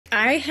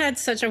I had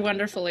such a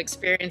wonderful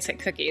experience at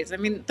Cookies. I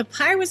mean, the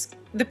pie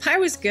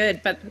was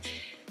good, but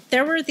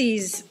there were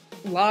these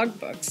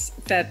logbooks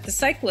that the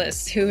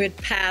cyclists who had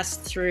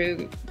passed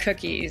through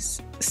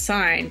Cookies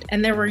signed,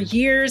 and there were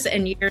years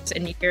and years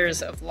and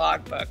years of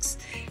logbooks.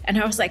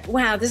 And I was like,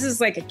 wow, this is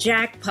like a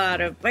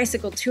jackpot of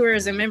bicycle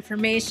tourism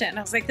information.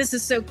 I was like, this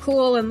is so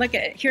cool. And look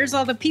at, here's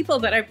all the people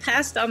that I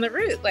passed on the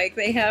route. Like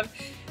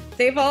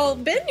they've all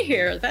been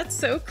here. That's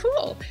so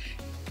cool.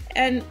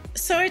 And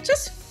so I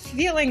just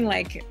feeling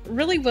like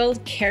really well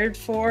cared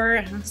for.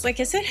 And I was like,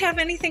 does it have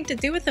anything to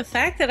do with the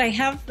fact that I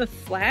have the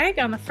flag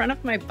on the front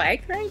of my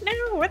bike right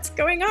now? What's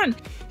going on?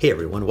 Hey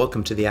everyone,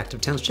 welcome to the Active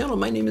Towns channel.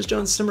 My name is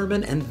John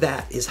Simmerman, and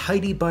that is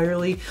Heidi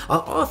Beierle,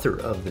 author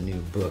of the new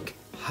book,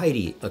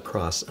 Heidi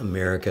Across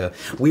America.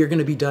 We are going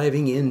to be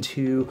diving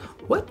into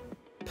what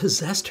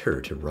possessed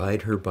her to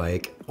ride her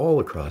bike all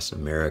across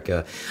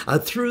America,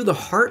 through the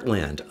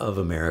heartland of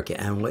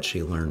America, and what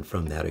she learned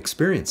from that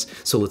experience.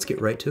 So let's get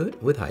right to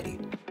it with Heidi.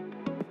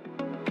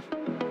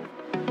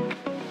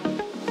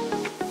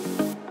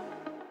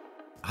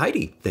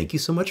 Heidi, thank you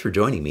so much for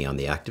joining me on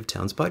the Active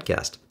Towns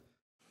podcast.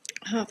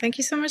 Oh, thank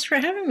you so much for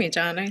having me,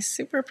 John. I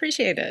super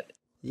appreciate it.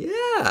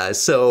 Yeah,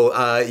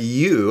 so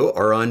you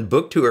are on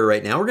book tour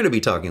right now. We're going to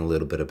be talking a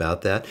little bit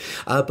about that.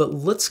 But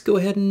let's go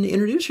ahead and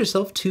introduce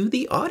yourself to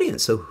the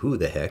audience. So who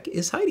the heck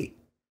is Heidi?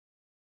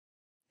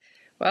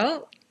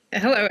 Well,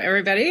 hello,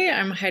 everybody.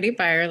 I'm Heidi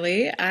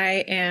Beierle.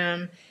 I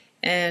am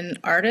an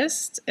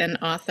artist, an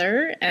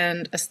author,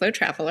 and a slow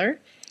traveler.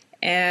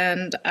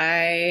 And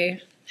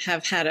I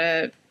have had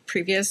a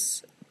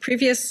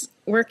previous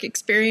work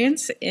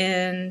experience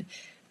in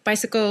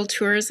bicycle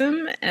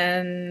tourism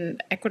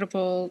and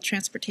equitable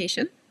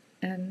transportation.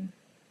 And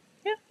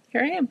yeah,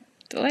 here I am,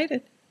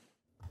 delighted.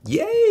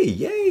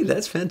 Yay,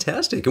 that's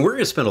fantastic. And we're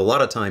going to spend a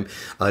lot of time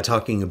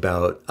talking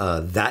about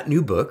that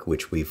new book,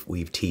 which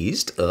we've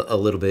teased a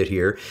little bit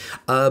here.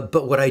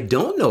 But what I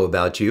don't know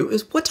about you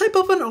is, what type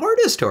of an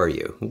artist are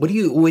you?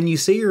 When you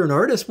say you're an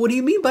artist, what do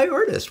you mean by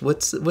artist?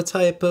 What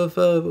type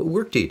of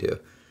work do you do?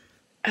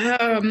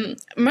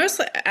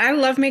 Mostly, I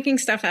love making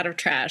stuff out of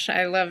trash.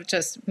 I love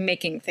just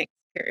making things,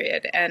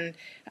 period. And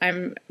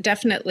I'm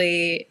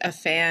definitely a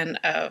fan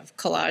of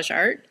collage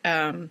art.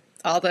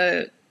 All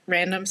the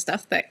random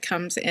stuff that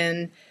comes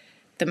in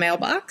the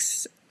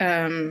mailbox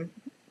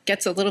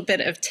gets a little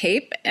bit of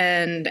tape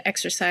and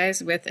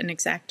exercise with an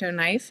X-Acto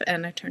knife,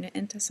 and I turn it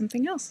into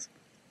something else.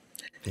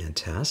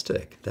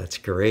 Fantastic. That's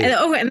great.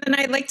 And then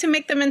I like to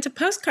make them into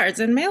postcards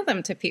and mail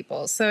them to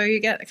people. So you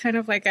get kind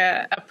of like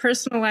a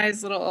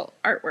personalized little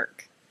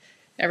artwork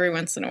every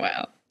once in a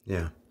while.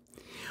 Yeah.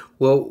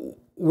 Well,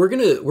 we're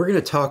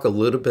gonna talk a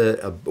little bit.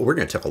 We're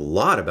gonna talk a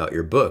lot about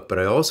your book, but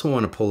I also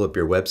want to pull up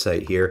your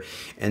website here.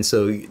 And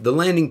so the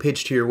landing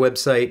page to your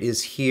website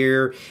is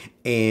here,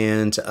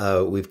 and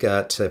we've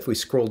got, if we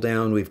scroll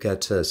down, we've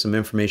got some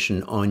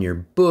information on your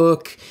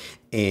book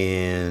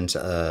and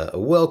a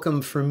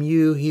welcome from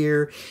you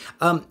here.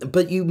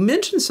 But you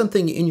mentioned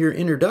something in your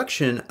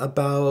introduction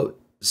about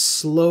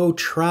slow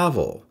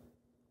travel.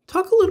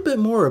 Talk a little bit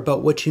more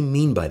about what you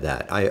mean by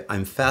that.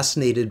 I'm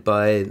fascinated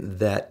by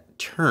that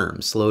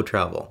term, slow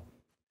travel.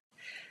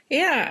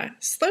 Yeah,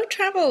 slow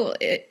travel,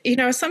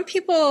 some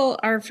people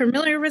are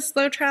familiar with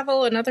slow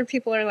travel and other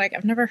people are like,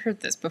 I've never heard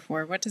this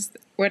before. What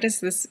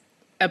is this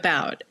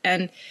about?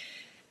 And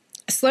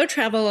slow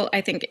travel,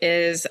 I think,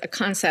 is a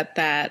concept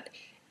that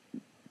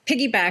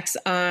piggybacks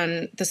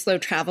on the slow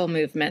travel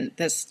movement,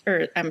 the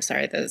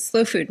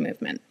slow food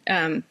movement.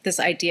 This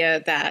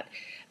idea that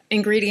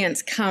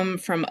ingredients come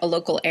from a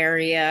local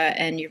area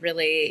and you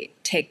really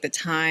take the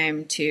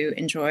time to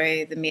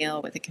enjoy the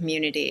meal with a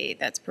community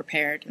that's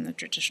prepared in the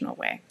traditional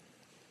way.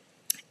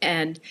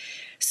 And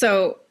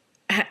so,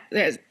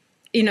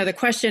 the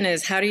question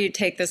is, how do you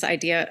take this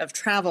idea of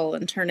travel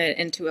and turn it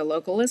into a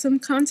localism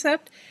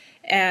concept?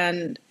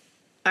 And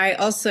I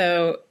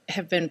also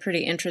have been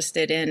pretty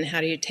interested in,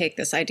 how do you take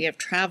this idea of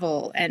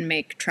travel and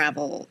make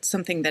travel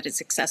something that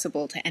is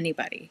accessible to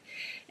anybody?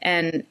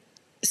 And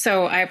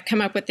so I've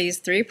come up with these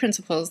 3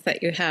 principles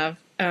that you have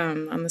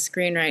on the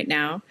screen right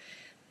now.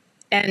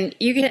 And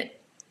you get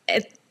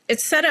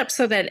it's set up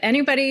so that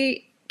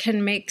anybody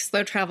can make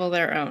slow travel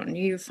their own.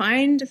 You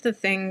find the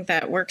thing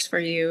that works for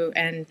you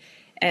and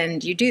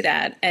you do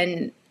that.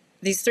 And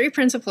these 3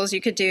 principles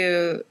you could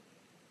do,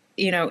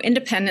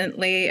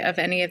 independently of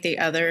any of the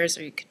others,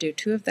 or you could do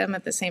 2 of them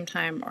at the same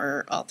time,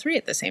 or all 3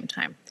 at the same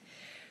time.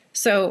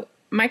 So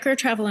micro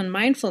travel and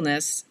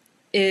mindfulness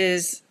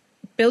is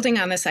building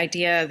on this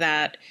idea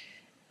that,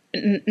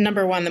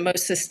 number one, the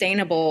most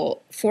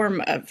sustainable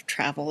form of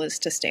travel is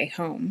to stay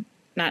home,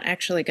 not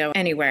actually go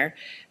anywhere,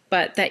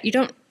 but that you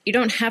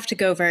don't have to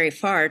go very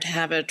far to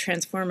have a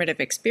transformative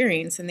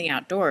experience in the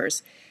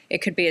outdoors.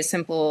 It could be as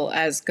simple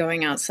as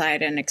going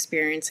outside and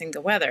experiencing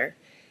the weather.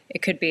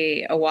 It could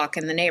be a walk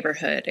in the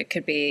neighborhood. It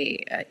could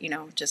be,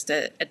 just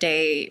a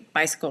day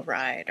bicycle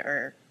ride,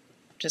 or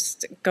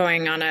just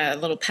going on a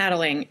little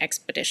paddling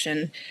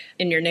expedition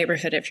in your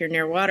neighborhood if you're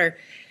near water.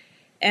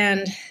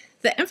 And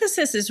the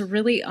emphasis is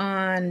really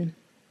on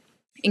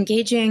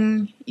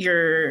engaging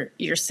your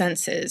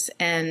senses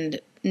and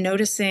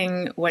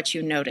noticing what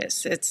you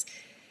notice.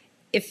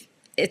 If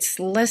it's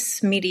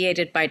less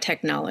mediated by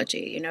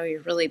technology,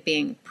 you're really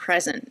being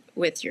present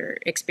with your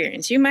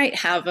experience. You might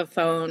have a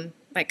phone,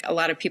 like a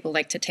lot of people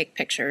like to take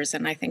pictures,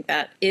 and I think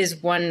that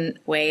is one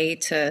way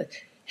to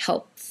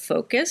help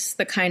focus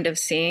the kind of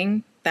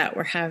seeing that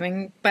we're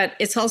having. But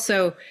it's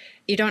also,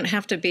 you don't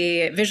have to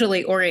be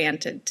visually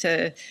oriented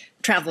to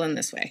travel in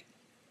this way.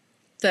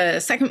 The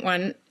second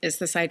one is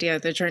this idea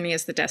of the journey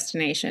is the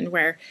destination,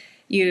 where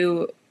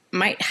you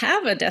might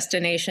have a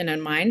destination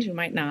in mind, you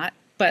might not,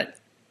 but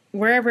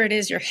wherever it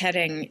is you're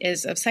heading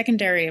is of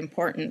secondary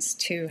importance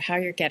to how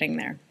you're getting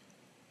there.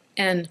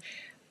 And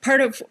part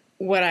of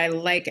what I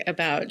like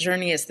about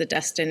Journey as the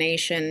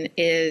Destination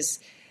is,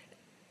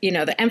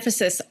 the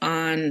emphasis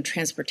on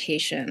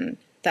transportation,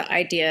 the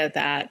idea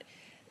that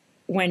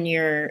when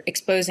you're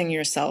exposing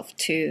yourself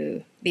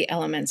to the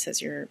elements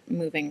as you're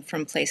moving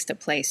from place to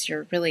place,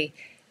 you're really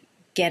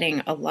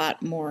getting a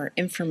lot more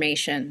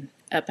information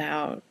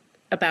about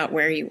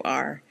where you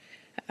are.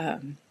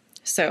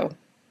 So,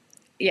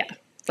 yeah,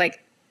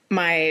 like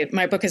my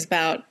book is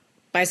about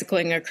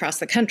bicycling across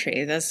the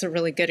country. That's a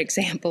really good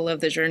example of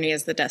the journey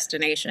as the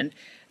destination.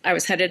 I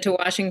was headed to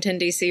Washington,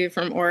 D.C.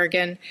 from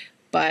Oregon,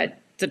 but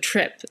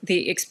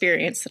the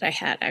experience that I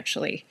had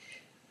actually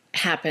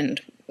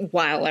happened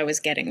while I was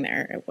getting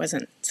there. It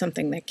wasn't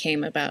something that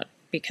came about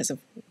because of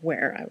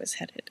where I was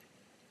headed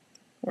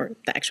or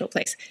the actual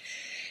place.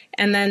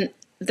 And then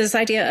this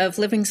idea of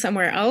living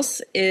somewhere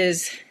else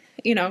is,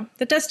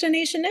 the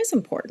destination is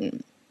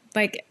important.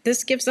 Like,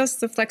 this gives us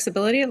the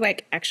flexibility,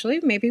 like, actually,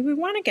 maybe we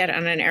want to get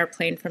on an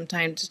airplane from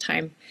time to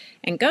time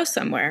and go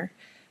somewhere.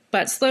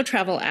 But slow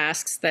travel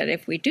asks that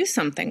if we do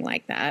something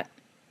like that,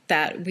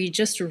 that we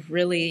just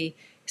really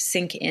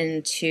sink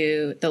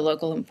into the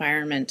local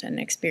environment and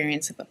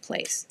experience of a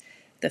place.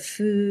 The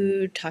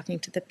food, talking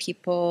to the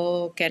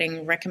people,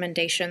 getting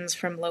recommendations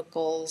from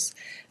locals,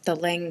 the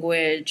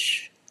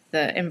language,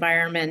 the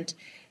environment.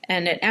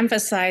 And it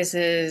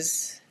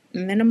emphasizes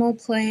minimal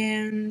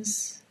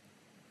plans,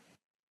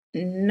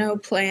 no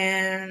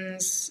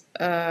plans,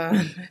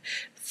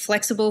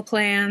 flexible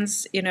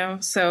plans,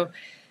 So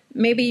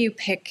maybe you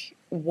pick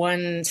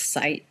one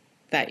site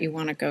that you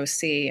want to go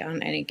see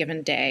on any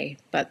given day,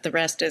 but the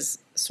rest is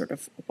sort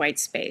of white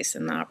space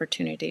and the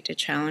opportunity to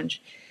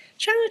challenge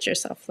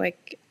yourself.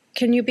 Like,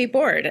 can you be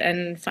bored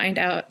and find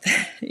out,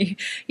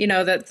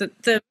 that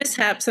the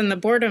mishaps and the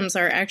boredoms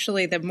are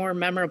actually the more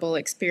memorable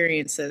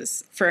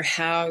experiences for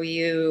how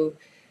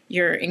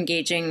you're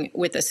engaging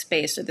with a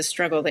space or the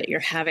struggle that you're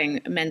having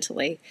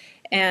mentally.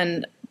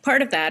 And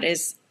part of that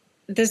is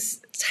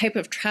this type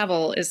of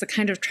travel is the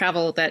kind of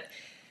travel that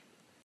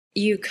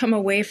you come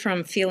away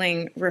from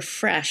feeling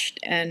refreshed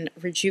and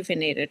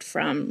rejuvenated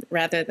from,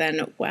 rather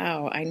than,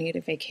 wow, I need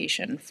a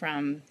vacation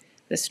from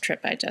this trip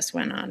I just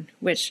went on,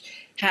 which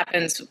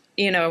happens,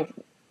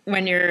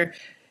 when you're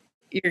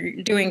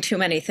doing too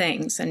many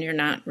things and you're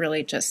not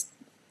really just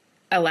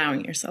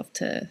allowing yourself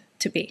to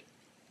be.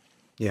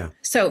 Yeah.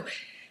 So,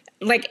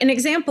 like, an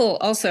example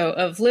also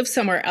of live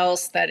somewhere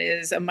else that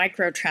is a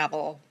micro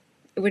travel,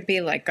 it would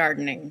be like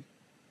gardening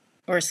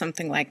or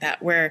something like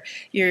that, where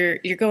you're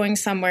going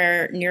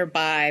somewhere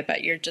nearby,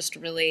 but you're just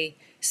really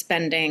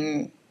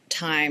spending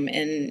time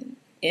in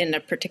a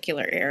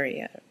particular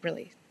area,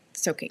 really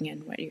soaking in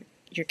what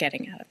you're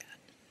getting out of that.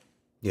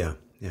 Yeah,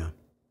 yeah.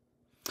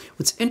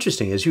 What's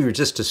interesting, as you were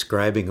just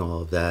describing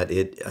all of that,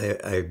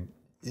 I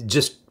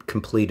just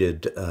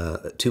completed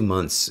 2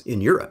 months in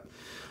Europe,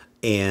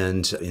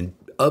 and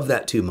of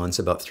that 2 months,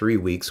 about 3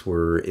 weeks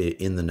were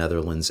in the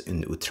Netherlands,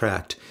 in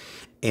Utrecht.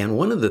 And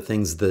one of the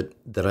things that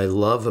I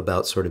love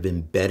about sort of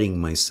embedding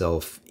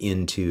myself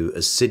into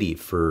a city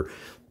for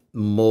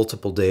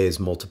multiple days,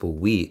 multiple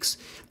weeks,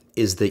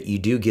 is that you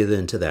do get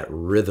into that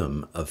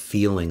rhythm of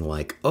feeling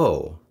like,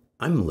 oh,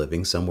 I'm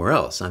living somewhere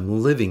else.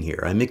 I'm living here.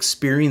 I'm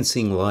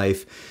experiencing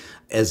life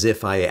as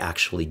if I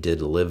actually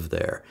did live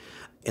there.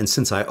 And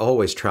since I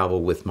always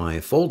travel with my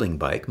folding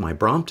bike, my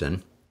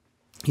Brompton,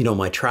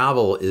 my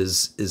travel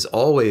is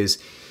always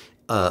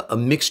a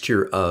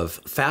mixture of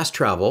fast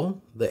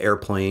travel, the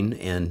airplane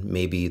and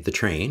maybe the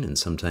train, and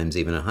sometimes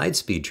even a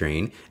high-speed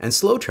train, and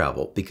slow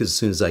travel, because as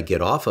soon as I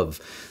get off of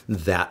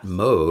that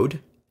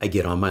mode, I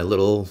get on my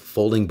little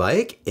folding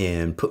bike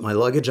and put my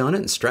luggage on it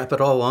and strap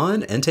it all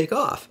on and take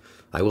off.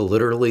 I will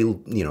literally,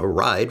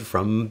 ride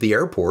from the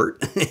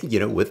airport,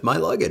 with my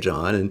luggage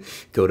on and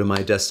go to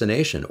my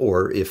destination.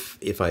 Or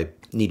if I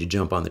need to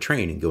jump on the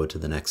train and go to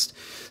the next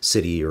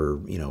city, or,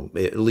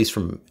 at least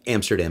from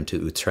Amsterdam to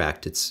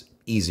Utrecht, it's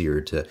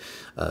easier to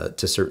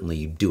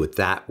certainly do it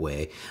that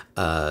way.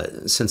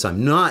 Since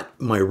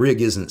my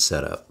rig isn't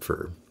set up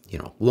for,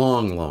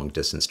 long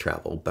distance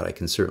travel, but I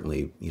can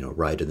certainly,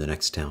 ride to the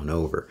next town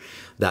over,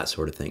 that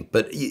sort of thing.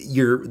 But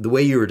the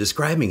way you were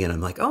describing it,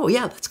 I'm like, oh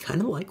yeah, that's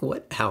kind of like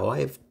how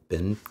I've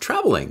been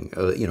traveling,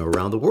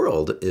 around the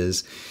world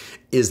is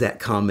that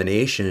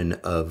combination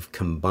of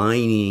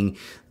combining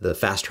the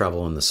fast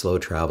travel and the slow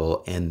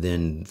travel, and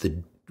then the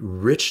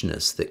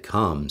richness that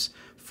comes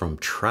from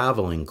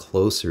traveling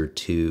closer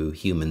to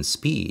human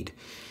speed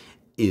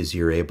is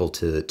you're able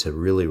to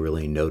really,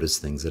 really notice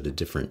things at a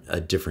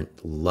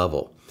different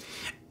level.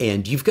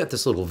 And you've got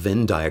this little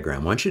Venn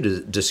diagram. I want you to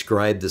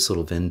describe this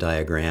little Venn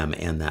diagram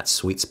and that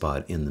sweet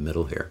spot in the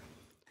middle here.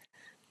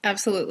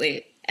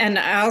 Absolutely. And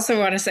I also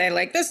want to say,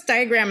 like, this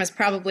diagram is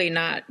probably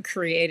not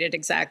created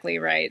exactly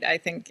right. I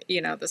think,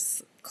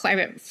 this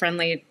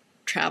climate-friendly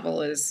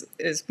travel is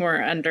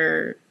more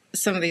under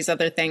some of these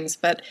other things.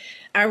 But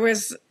I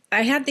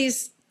had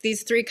these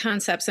three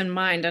concepts in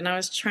mind, and I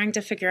was trying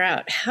to figure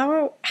out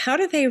how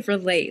do they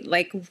relate?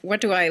 Like, what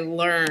do I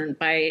learn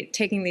by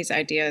taking these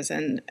ideas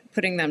and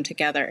putting them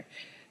together?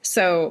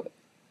 So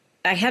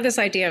I had this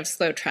idea of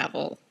slow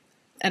travel,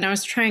 and I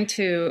was trying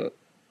to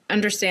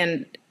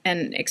understand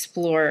and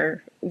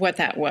explore what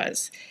that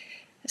was.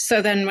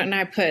 So then when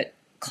I put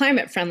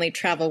climate-friendly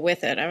travel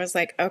with it, I was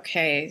like,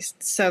 okay,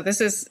 so this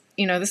is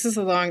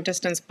a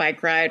long-distance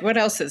bike ride. What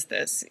else is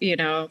this?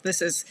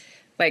 This is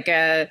like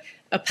a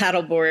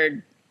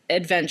paddleboard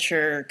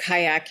adventure,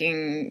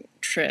 kayaking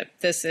trip.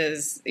 This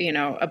is,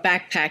 a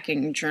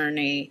backpacking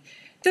journey.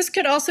 This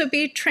could also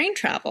be train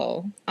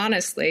travel,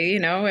 honestly.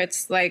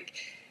 It's like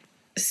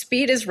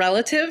speed is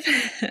relative.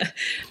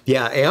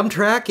 Yeah,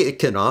 Amtrak, it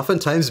can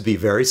oftentimes be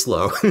very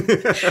slow.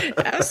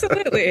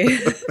 Absolutely.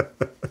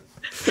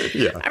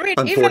 Yeah, I mean,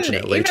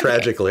 unfortunately,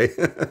 tragically.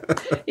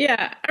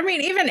 Yeah, I mean,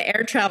 even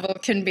air travel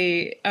can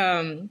be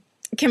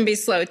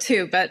slow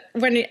too. But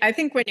I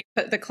think when you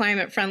put the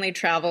climate-friendly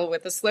travel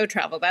with the slow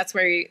travel, that's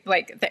where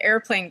the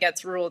airplane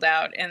gets ruled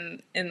out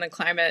in the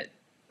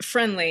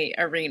climate-friendly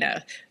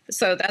arena.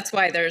 So that's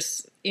why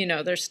there's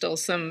still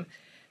some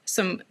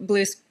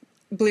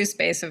blue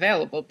space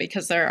available,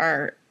 because there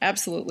are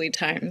absolutely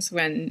times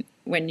when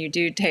you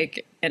do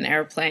take an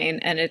airplane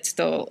and it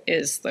still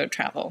is slow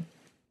travel.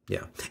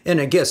 Yeah. And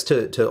I guess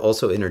to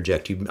also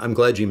interject, I'm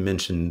glad you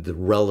mentioned the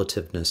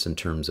relativeness in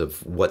terms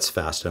of what's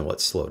fast and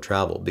what's slow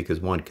travel,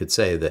 because one could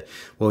say that,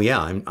 well, yeah,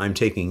 I'm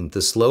taking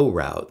the slow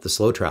route, the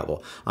slow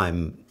travel.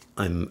 I'm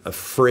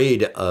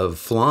afraid of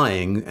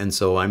flying, and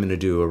so I'm going to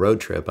do a road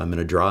trip. I'm going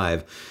to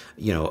drive,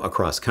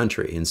 across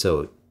country. And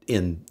so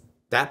in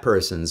that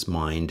person's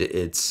mind,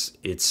 it's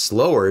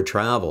slower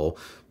travel,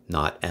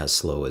 not as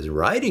slow as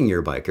riding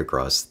your bike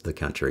across the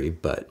country,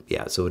 but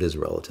yeah, so it is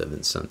relative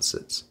in some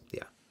sense.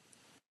 Yeah.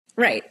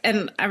 Right.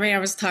 And I mean, I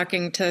was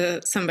talking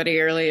to somebody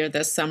earlier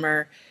this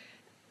summer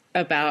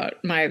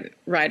about my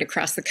ride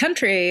across the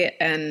country,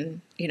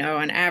 and,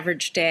 an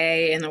average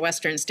day in the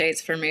Western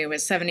states for me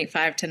was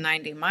 75 to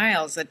 90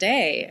 miles a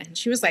day. And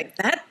she was like,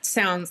 that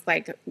sounds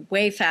like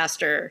way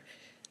faster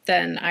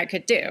than I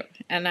could do.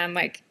 And I'm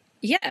like,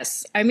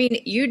 yes. I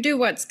mean, you do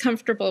what's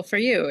comfortable for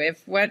you.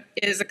 If what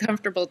is a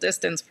comfortable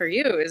distance for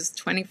you is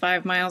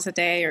 25 miles a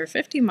day or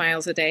 50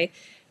 miles a day,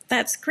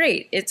 that's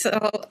great.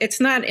 It's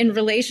not in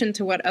relation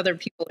to what other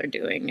people are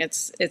doing.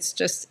 It's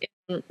just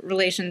in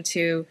relation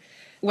to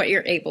what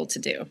you're able to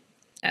do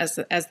as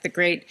the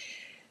great,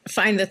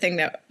 find the thing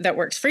that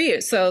works for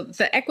you. So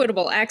the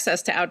equitable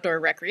access to outdoor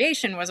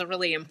recreation was a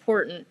really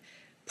important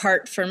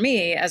part for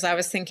me as I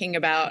was thinking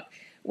about,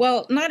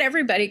 well, not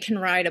everybody can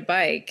ride a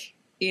bike,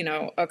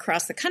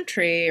 across the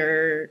country,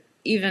 or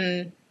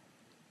even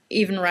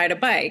ride a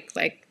bike.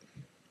 Like,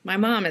 my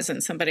mom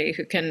isn't somebody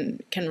who can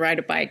ride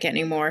a bike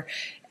anymore.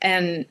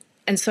 And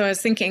so I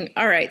was thinking,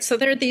 all right, so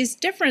there are these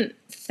different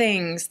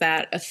things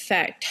that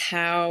affect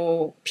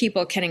how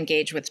people can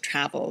engage with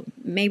travel.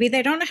 Maybe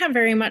they don't have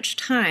very much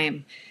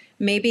time.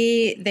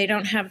 Maybe they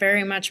don't have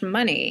very much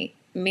money.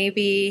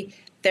 Maybe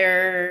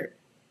they're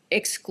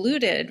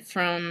excluded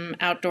from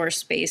outdoor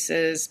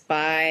spaces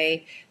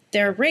by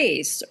their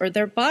race or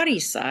their body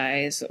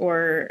size,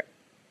 or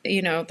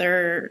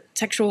their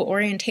sexual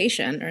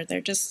orientation, or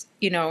they're just,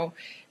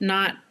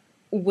 not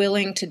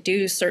willing to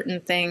do certain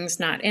things,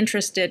 not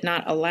interested,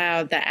 not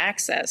allowed the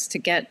access to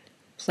get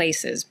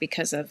places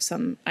because of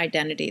some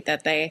identity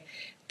that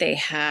they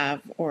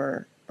have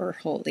or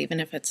hold, even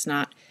if it's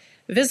not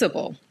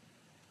visible.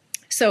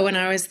 So when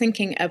I was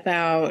thinking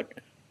about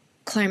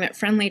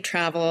climate-friendly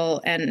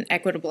travel and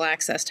equitable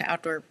access to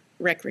outdoor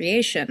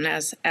recreation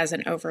as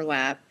an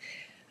overlap,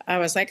 I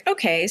was like,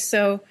 okay,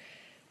 so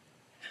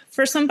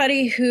for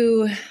somebody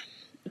who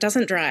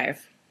doesn't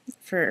drive,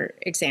 for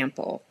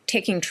example,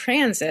 taking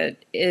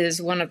transit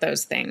is one of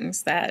those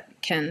things that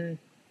can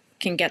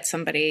get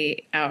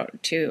somebody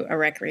out to a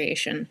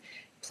recreation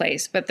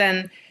place. But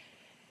then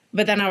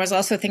I was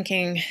also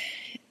thinking,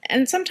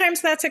 and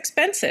sometimes that's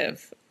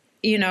expensive,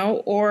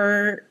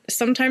 or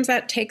sometimes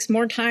that takes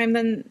more time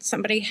than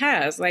somebody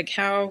has. Like,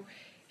 how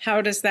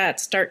does that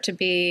start to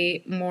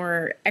be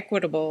more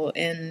equitable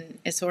in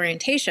its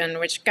orientation,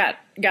 which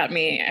got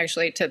me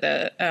actually to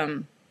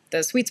the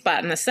sweet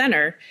spot in the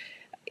center,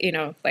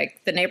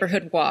 like the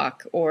neighborhood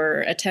walk,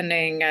 or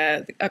attending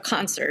a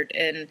concert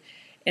in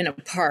a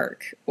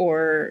park,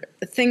 or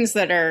things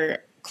that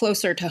are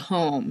closer to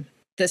home.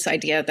 This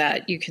idea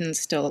that you can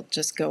still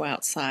just go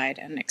outside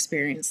and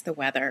experience the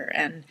weather.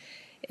 And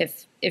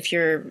if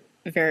you're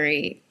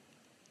very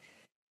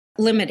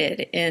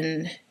limited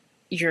in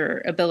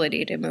your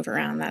ability to move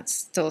around. That's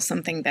still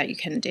something that you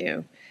can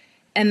do.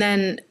 And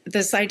then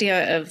this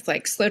idea of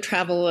like slow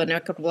travel and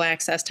equitable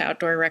access to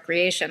outdoor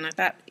recreation, I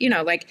thought,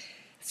 like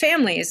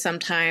families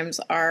sometimes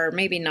are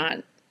maybe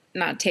not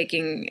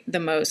taking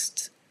the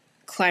most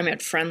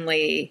climate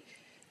friendly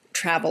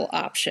travel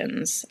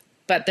options,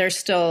 but there's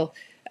still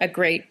a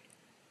great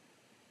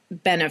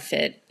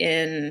benefit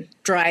in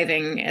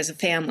driving as a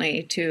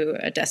family to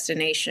a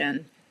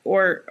destination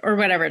or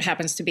whatever it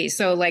happens to be.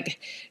 So like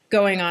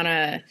going on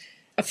a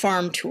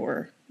farm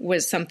tour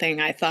was something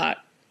I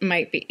thought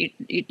might be,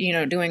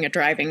 doing a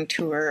driving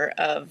tour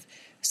of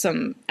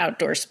some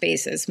outdoor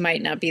spaces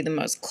might not be the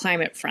most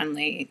climate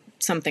friendly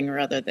something or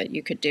other that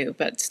you could do,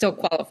 but still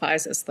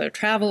qualifies as slow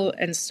travel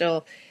and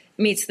still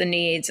meets the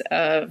needs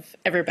of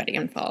everybody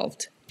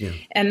involved. Yeah.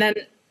 And then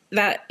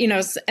that,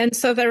 and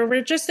so there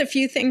were just a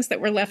few things that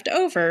were left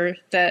over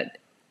that,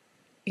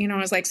 I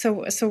was like, so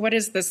what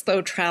is the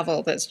slow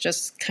travel that's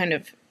just kind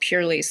of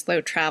purely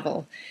slow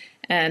travel?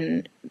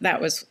 And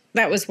that was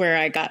where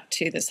I got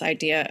to this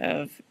idea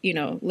of,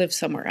 live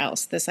somewhere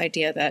else, this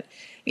idea that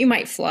you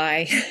might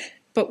fly,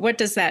 but what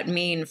does that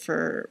mean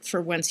for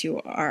once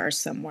you are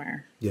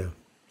somewhere? Yeah.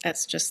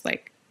 That's just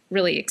like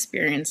really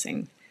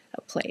experiencing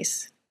a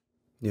place.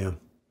 Yeah.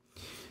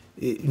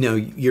 Now,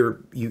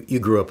 you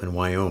grew up in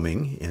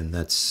Wyoming, and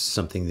that's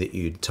something that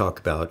you talk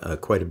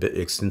about quite a bit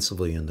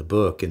extensively in the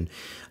book.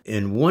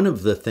 And one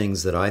of the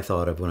things that I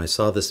thought of when I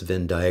saw this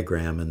Venn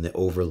diagram and the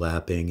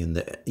overlapping and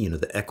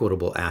the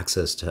equitable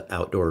access to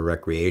outdoor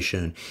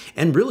recreation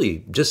and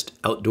really just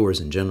outdoors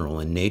in general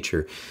and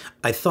nature,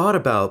 I thought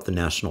about the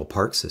national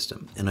park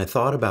system, and I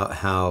thought about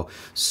how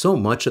so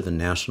much of the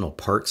national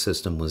park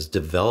system was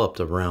developed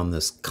around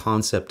this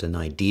concept and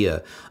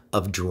idea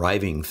of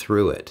driving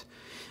through it.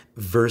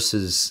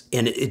 Versus,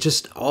 and it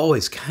just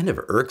always kind of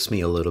irks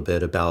me a little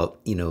bit about,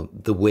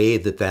 the way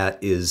that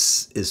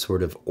is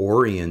sort of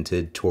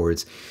oriented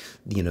towards,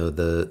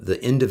 the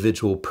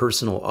individual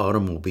personal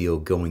automobile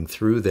going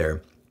through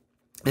there.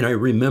 And I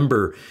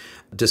remember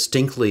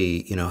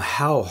distinctly,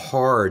 how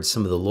hard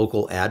some of the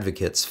local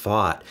advocates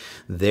fought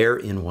there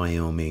in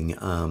Wyoming,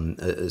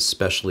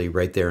 especially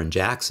right there in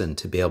Jackson,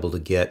 to be able to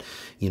get,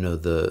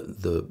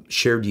 the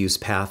shared use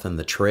path and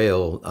the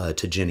trail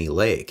to Jenny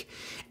Lake.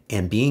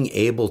 And being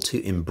able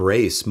to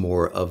embrace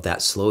more of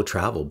that slow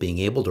travel, being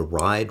able to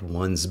ride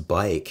one's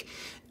bike,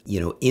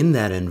 in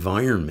that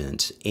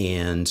environment.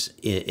 And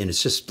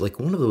it's just like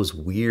one of those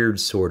weird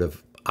sort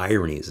of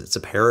ironies. It's a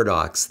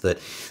paradox that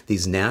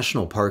these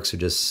national parks are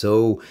just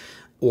so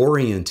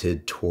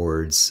oriented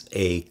towards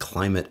a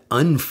climate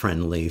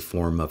unfriendly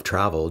form of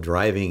travel,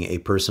 driving a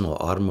personal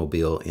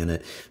automobile in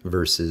it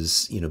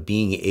versus,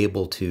 being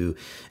able to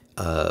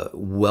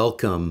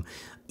welcome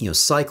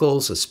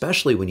cycles,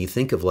 especially when you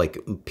think of like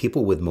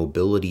people with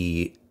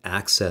mobility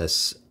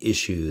access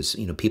issues,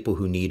 people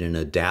who need an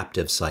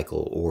adaptive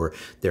cycle or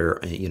they're,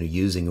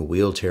 using a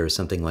wheelchair or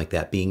something like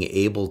that, being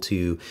able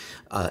to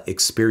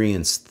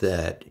experience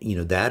that,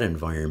 that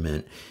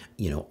environment,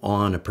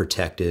 on a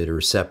protected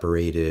or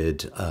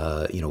separated,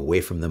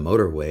 away from the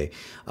motorway,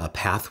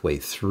 pathway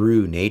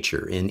through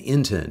nature and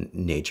into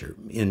nature.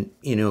 And,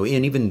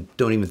 and even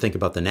don't even think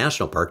about the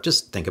national park,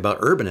 just think about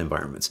urban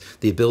environments,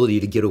 the ability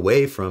to get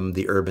away from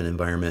the urban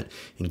environment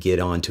and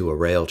get onto a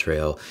rail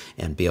trail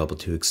and be able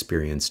to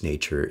experience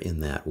nature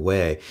in that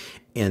way.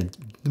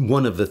 And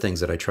one of the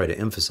things that I try to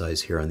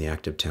emphasize here on the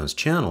Active Towns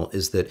channel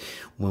is that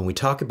when we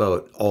talk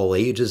about all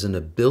ages and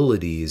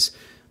abilities,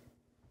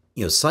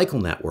 cycle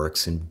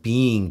networks and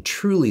being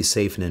truly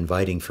safe and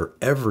inviting for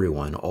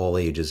everyone, all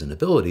ages and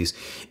abilities,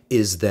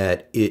 is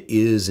that it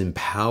is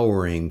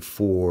empowering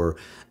for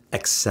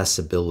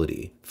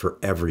accessibility for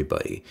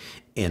everybody.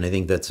 And I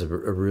think that's a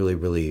really,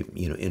 really,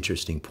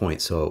 interesting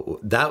point. So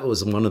that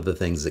was one of the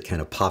things that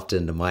kind of popped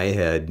into my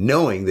head,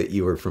 knowing that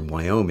you were from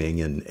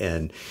Wyoming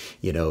and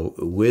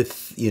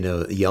with,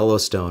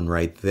 Yellowstone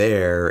right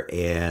there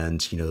and,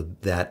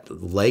 that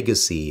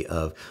legacy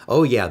of,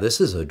 oh yeah,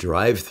 this is a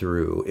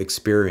drive-through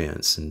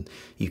experience. And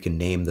you can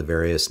name the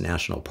various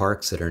national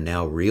parks that are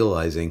now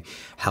realizing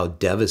how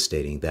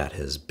devastating that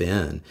has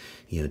been,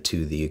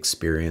 to the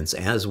experience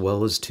as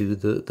well as to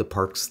the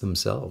parks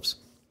themselves.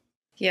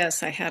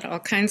 Yes, I had all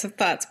kinds of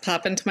thoughts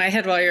pop into my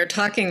head while you were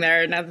talking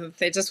there. Now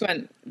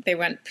that they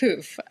went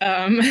poof.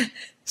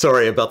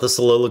 Sorry about the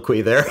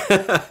soliloquy there.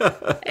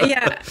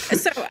 Yeah.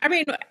 So, I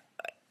mean,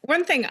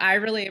 one thing I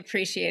really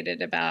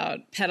appreciated about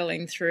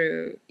pedaling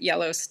through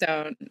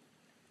Yellowstone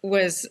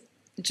was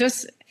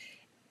just,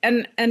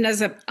 and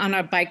on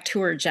a bike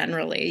tour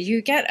generally,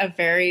 you get a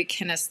very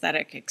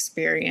kinesthetic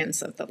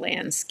experience of the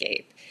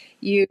landscape.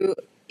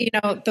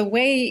 The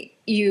way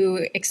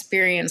you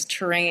experience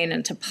terrain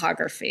and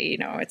topography,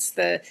 it's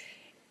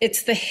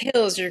the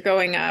hills you're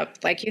going up.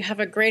 Like you have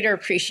a greater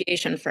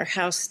appreciation for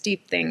how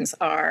steep things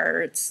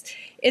are.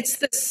 It's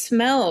the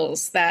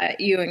smells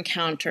that you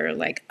encounter.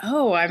 Like,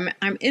 oh,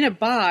 I'm in a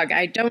bog.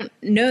 I don't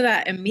know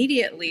that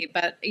immediately,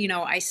 but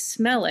I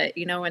smell it.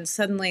 And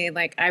suddenly,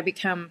 like I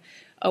become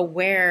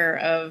aware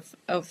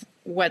of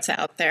what's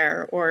out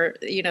there, or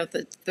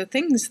the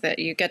things that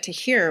you get to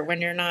hear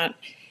when you're not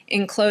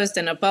enclosed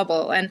in a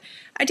bubble. And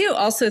I do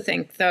also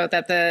think, though,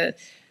 that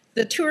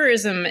the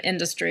tourism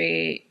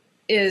industry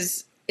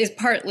is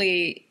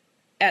partly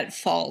at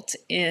fault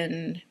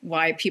in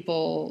why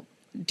people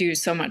do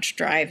so much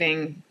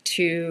driving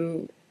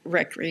to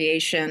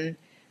recreation,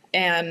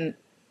 and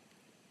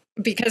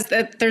because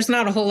there's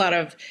not a whole lot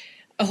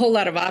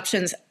of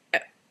options.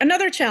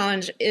 Another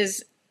challenge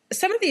is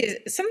some of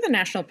the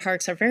national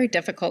parks are very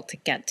difficult to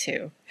get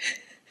to.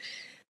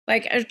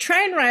 Like,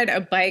 try and ride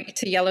a bike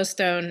to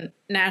Yellowstone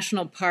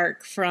National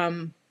Park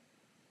from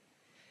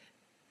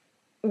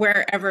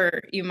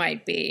wherever you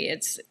might be.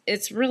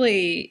 It's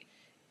really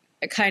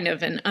a kind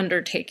of an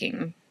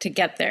undertaking to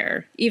get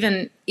there,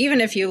 even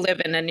if you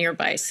live in a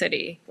nearby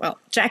city. Well,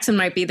 Jackson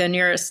might be the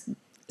nearest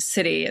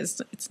city.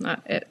 It's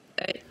not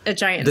a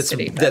giant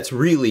city. That's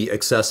really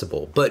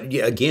accessible. But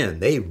yeah, again,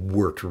 they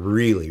worked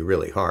really,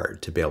 really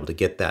hard to be able to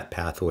get that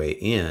pathway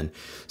in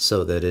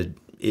so that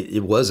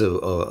it was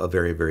a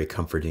very, very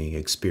comforting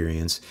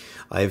experience.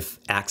 I've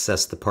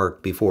accessed the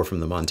park before from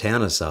the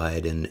Montana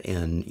side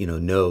and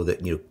know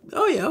that,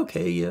 oh yeah,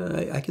 okay,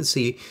 yeah, I can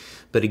see.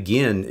 But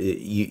again,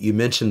 you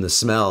mentioned the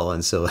smell,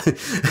 and so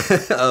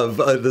of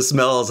the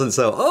smells, and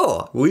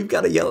so we've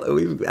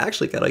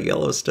actually got a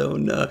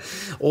Yellowstone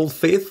Old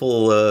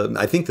Faithful.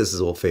 I think this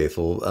is Old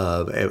Faithful,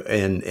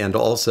 and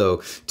also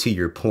to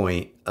your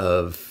point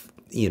of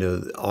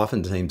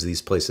oftentimes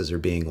these places are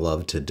being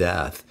loved to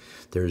death.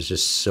 There's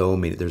just so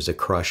many. There's a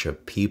crush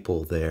of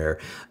people there.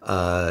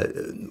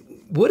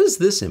 What does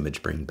this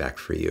image bring back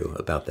for you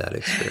about that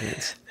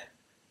experience?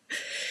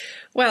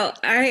 Well,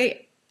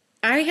 I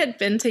had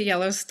been to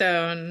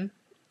Yellowstone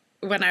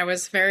when I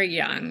was very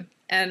young,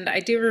 and I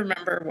do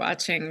remember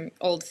watching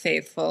Old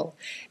Faithful.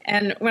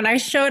 And when I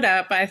showed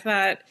up, I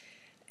thought,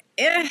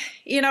 I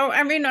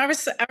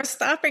was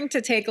stopping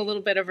to take a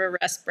little bit of a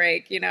rest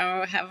break,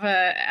 have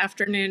a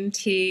afternoon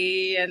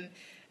tea, and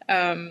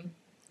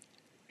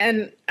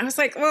I was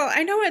like, well,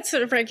 I know it's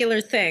a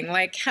regular thing.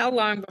 Like, how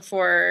long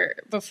before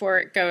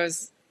it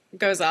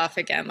goes off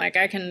again? Like,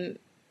 I can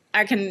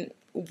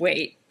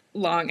wait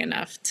long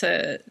enough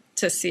to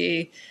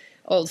see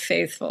Old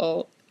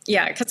Faithful.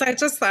 Yeah, because I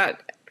just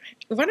thought,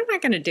 when am I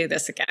going to do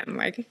this again?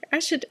 Like, I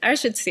should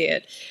see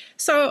it.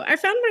 So I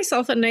found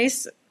myself a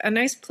nice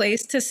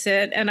place to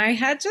sit, and I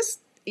had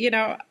just,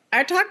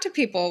 I talked to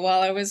people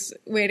while I was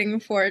waiting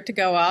for it to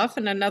go off,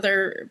 and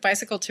another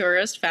bicycle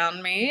tourist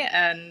found me,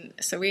 and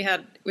so we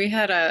had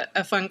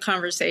a fun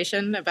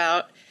conversation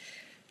about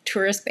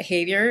tourist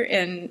behavior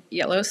in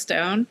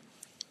Yellowstone,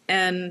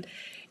 and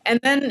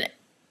then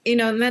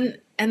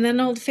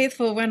Old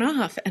Faithful went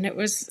off, and it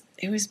was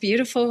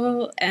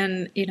beautiful,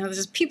 and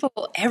there's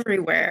people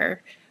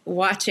everywhere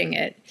watching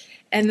it,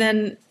 and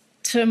then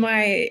to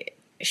my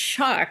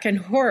shock and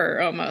horror,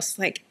 almost,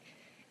 like,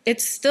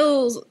 it's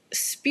still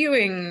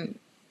spewing,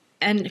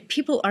 and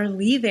people are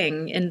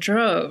leaving in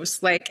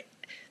droves. Like,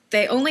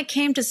 they only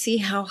came to see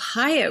how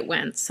high it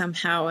went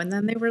somehow, and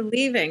then they were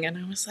leaving, and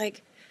I was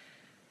like,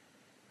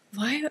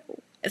 why?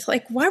 It's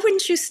like, why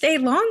wouldn't you stay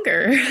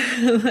longer?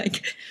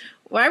 Like,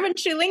 why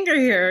wouldn't you linger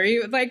here? Are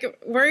you, like,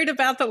 worried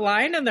about the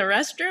line in the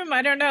restroom?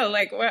 I don't know,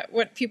 like,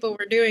 what people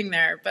were doing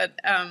there. But,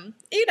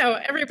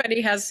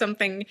 everybody has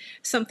something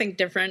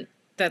different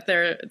that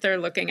they're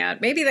looking at.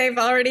 Maybe they've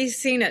already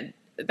seen it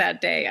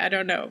that day. I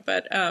don't know.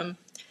 But,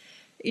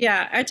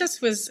 I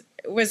just was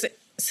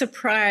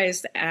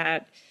surprised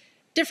at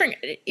different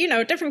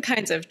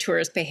kinds of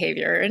tourist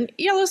behavior. And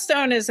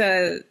Yellowstone is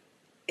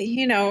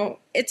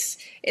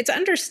it's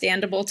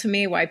understandable to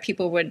me why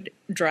people would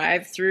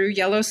drive through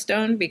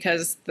Yellowstone,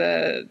 because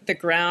the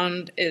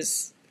ground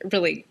is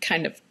really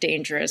kind of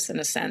dangerous in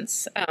a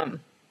sense.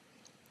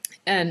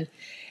 And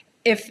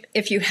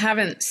if you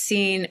haven't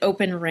seen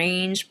open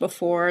range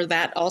before,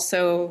 that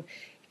also,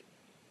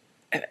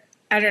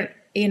 I don't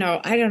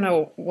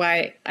know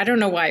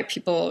why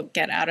people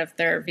get out of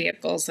their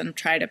vehicles and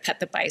try to pet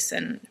the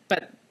bison,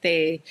 but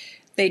they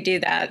do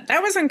that.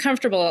 That was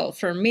uncomfortable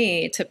for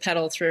me, to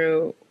pedal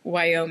through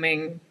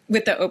Wyoming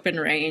with the open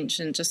range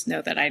and just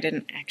know that I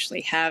didn't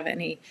actually have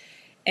any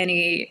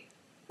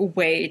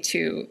way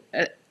to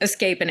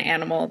escape an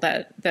animal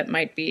that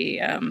might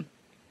be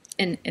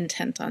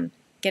intent on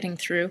getting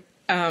through.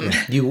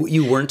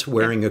 You weren't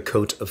wearing a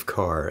coat of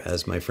car,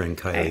 as my friend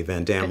Kylie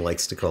Van Dam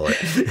likes to call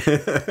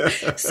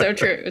it. So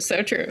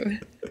true.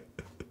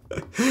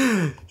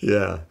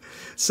 Yeah.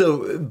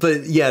 So,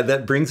 but yeah,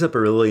 that brings up a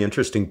really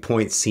interesting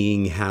point,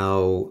 seeing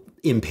how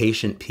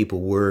impatient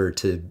people were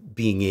to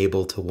being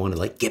able to want to,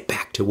 like, get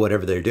back to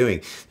whatever they're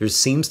doing. There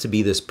seems to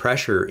be this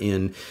pressure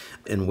in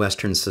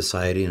Western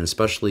society, and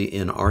especially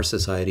in our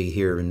society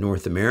here in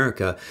North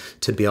America,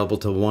 to be able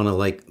to want to,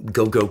 like,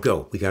 go.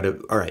 We got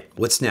to, all right,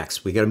 what's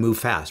next? We got to move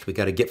fast. We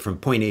got to get from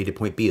point A to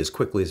point B as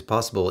quickly as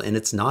possible. And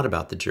it's not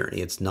about the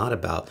journey. It's not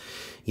about,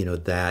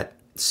 that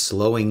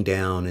slowing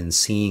down and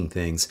seeing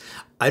things.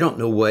 I don't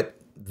know what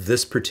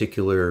this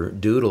particular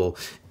doodle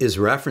is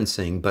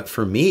referencing. But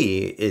for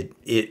me,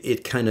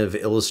 it kind of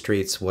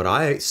illustrates what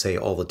I say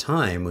all the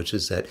time, which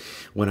is that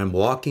when I'm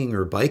walking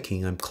or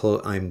biking,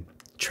 I'm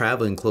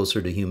traveling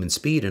closer to human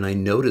speed, and I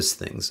notice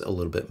things a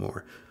little bit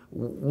more.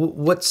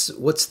 What's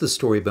the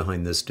story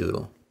behind this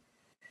doodle?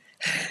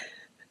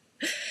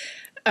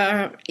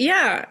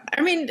 Yeah,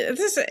 I mean,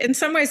 this in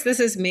some ways this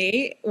is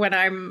me when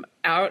I'm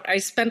out. I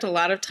spent a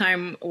lot of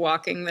time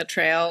walking the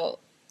trail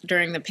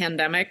during the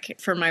pandemic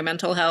for my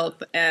mental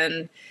health,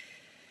 and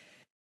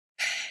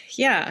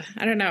yeah,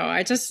 I don't know.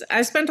 I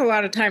spent a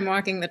lot of time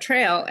walking the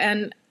trail,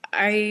 and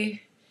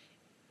I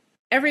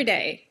every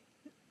day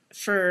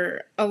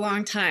for a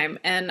long time,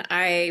 and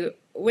I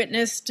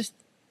witnessed,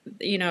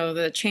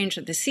 the change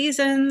of the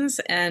seasons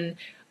and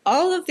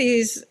all of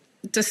these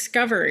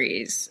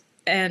discoveries.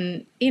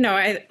 And,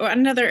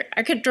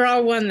 I could draw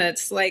one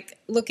that's like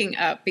looking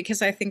up,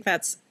 because I think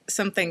that's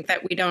something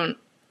that we don't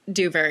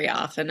do very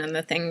often. And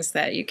the things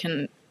that you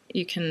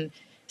can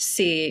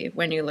see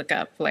when you look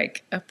up,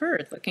 like a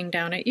bird looking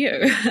down at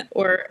you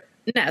or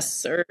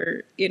nests,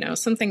 or,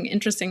 something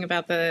interesting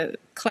about the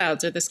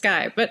clouds or the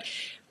sky. But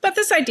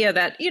this idea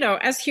that,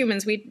 as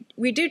humans,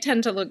 we do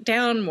tend to look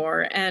down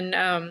more.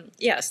 And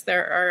yes,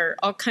 there are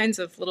all kinds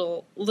of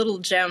little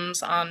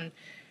gems on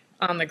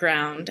the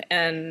ground.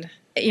 And,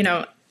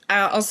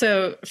 I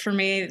also, for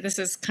me, this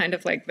is kind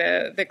of like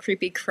the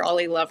creepy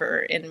crawly lover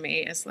in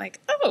me is like,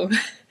 oh,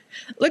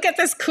 look at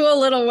this cool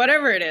little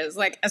whatever it is,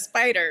 like a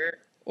spider,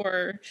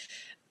 or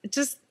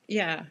just,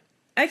 yeah.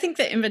 I think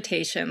the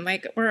invitation,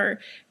 like, or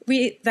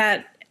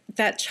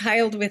that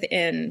child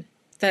within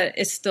that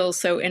is still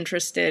so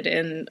interested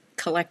in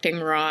collecting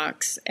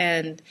rocks.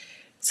 And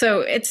so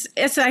it's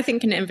I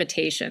think, an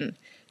invitation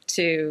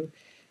to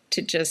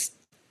just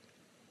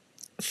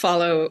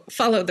follow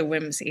the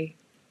whimsy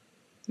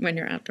when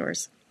you're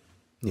outdoors.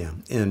 Yeah,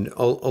 and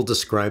I'll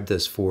describe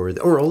this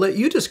or I'll let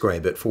you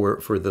describe it for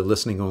the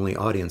listening only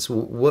audience.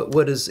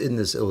 What is in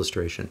this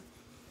illustration?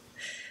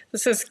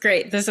 This is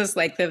great. This is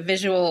like the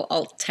visual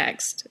alt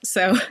text.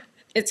 So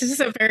it's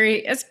just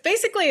it's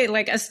basically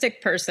like a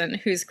stick person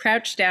who's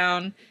crouched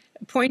down,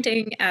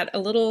 pointing at a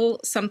little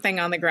something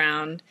on the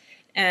ground.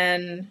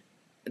 And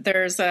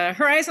there's a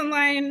horizon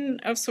line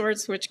of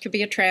sorts, which could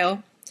be a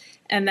trail.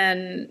 And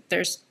then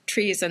there's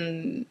trees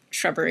and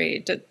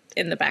shrubbery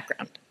in the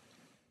background.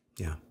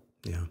 Yeah,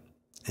 yeah.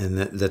 And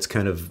that's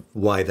kind of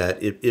why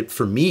it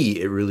for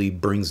me, it really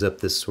brings up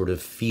this sort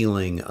of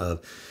feeling of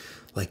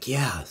like,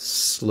 yeah,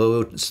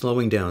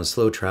 slowing down,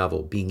 slow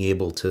travel, being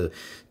able to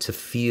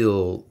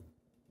feel,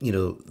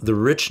 the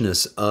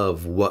richness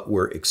of what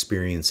we're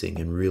experiencing,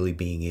 and really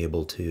being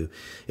able to,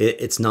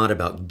 it's not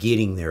about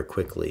getting there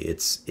quickly.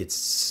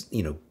 It's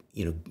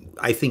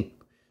I think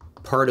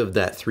part of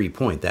that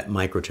 3-point, that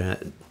micro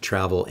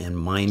travel and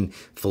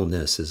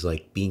mindfulness, is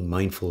like being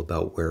mindful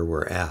about where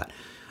we're at.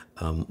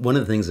 One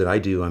of the things that I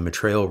do, I'm a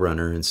trail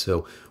runner. And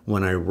so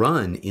when I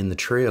run in the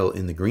trail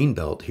in the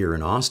Greenbelt here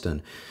in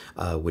Austin,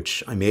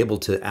 which I'm able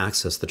to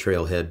access the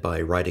trailhead by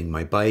riding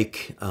my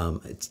bike,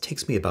 it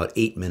takes me about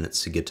 8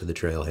 minutes to get to the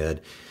trailhead,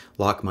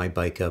 lock my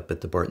bike up at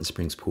the Barton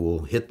Springs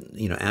pool,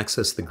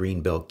 access the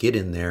Greenbelt, get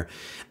in there.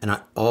 And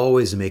I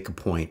always make a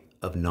point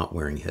of not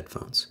wearing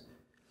headphones.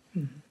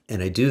 Mm-hmm.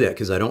 And I do that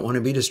because I don't want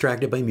to be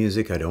distracted by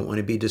music. I don't want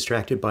to be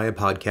distracted by a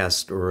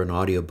podcast or an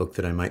audiobook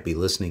that I might be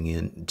listening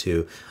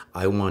into.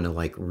 I want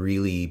to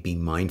really be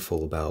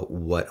mindful about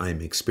what I'm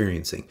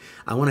experiencing.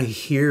 I want to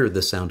hear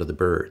the sound of the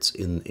birds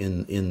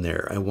in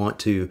there. I want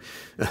to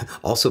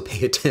also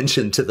pay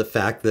attention to the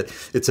fact that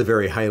it's a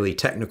very highly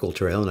technical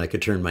trail and I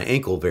could turn my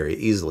ankle very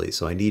easily.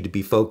 So I need to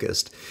be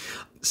focused.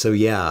 So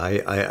yeah,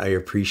 I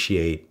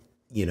appreciate,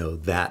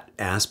 that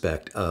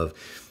aspect of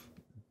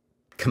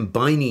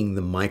combining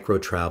the micro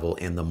travel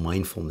and the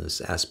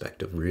mindfulness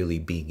aspect of really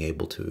being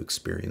able to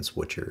experience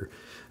what you're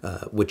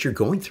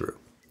going through,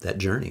 that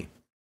journey.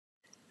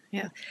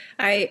 Yeah,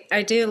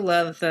 I do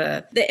love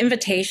the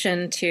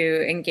invitation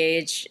to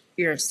engage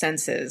your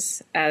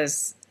senses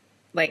as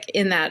like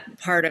in that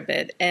part of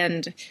it.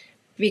 And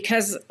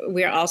because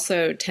we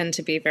also tend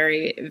to be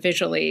very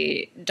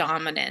visually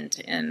dominant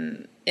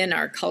in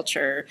our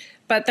culture,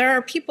 but there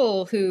are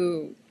people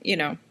who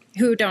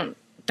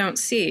don't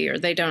see, or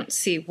they don't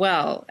see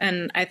well.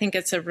 And I think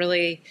it's a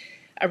really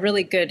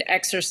good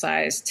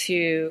exercise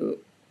to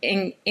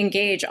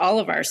engage all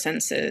of our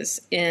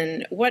senses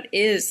in what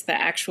is the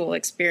actual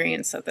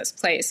experience of this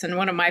place. And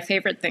one of my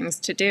favorite things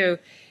to do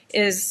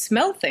is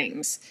smell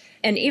things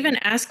and even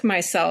ask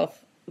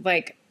myself,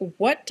 like,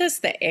 what does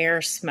the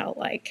air smell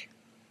like?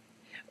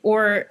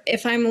 Or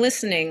if I'm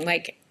listening,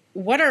 like,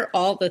 what are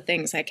all the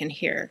things I can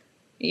hear?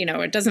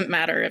 It doesn't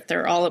matter if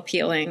they're all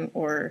appealing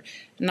or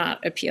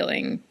not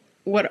appealing.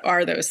 What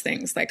are those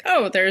things? Like,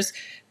 oh, there's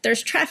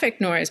traffic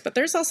noise, but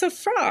there's also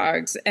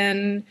frogs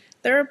and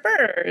there are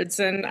birds,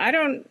 and I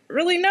don't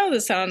really know the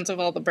sounds of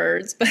all the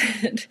birds, but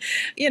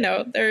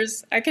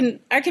I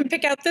can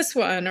pick out this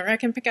one, or I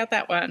can pick out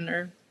that one,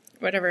 or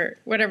whatever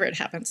it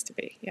happens to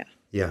be. Yeah.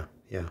 Yeah.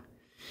 Yeah.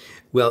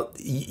 Well,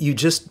 you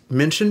just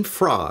mentioned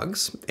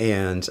frogs,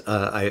 and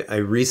I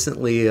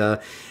recently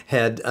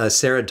had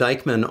Sarah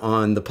Dykman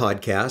on the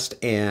podcast,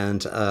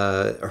 and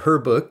her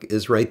book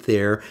is right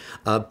there,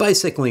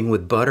 Bicycling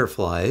with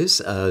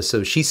Butterflies.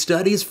 So she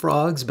studies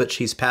frogs, but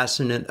she's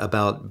passionate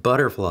about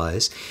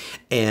butterflies.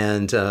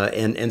 And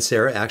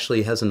Sarah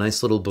actually has a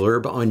nice little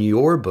blurb on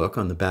your book,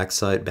 on the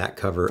back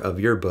cover of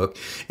your book.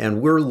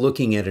 And we're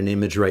looking at an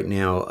image right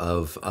now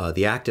of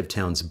the Active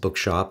Towns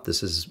bookshop.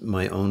 This is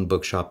my own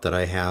bookshop that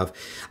I have.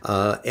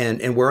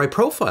 And where I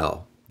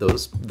profile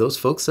those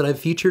folks that I've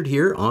featured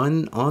here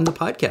on the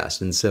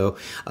podcast. And so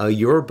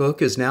your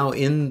book is now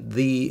in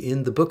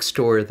the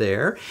bookstore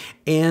there.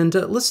 And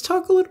let's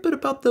talk a little bit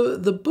about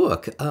the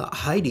book,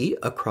 Heidi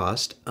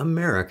Across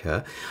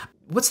America.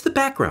 What's the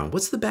background?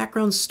 What's the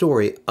background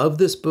story of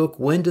this book?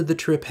 When did the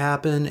trip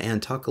happen?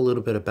 And talk a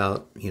little bit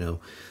about,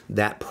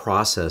 that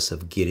process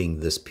of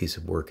getting this piece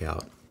of work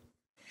out.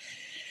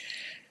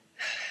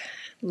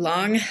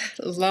 Long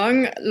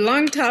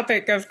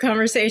topic of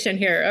conversation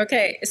here.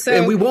 Okay, so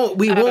and we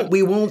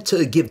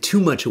won't give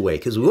too much away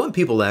because we want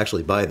people to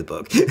actually buy the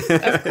book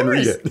and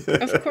read it.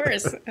 Of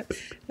course,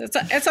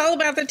 it's all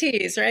about the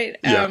teas, right?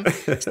 Yeah.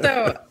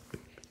 So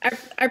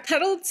I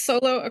pedaled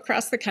solo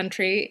across the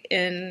country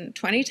in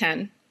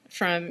 2010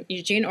 from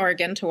Eugene,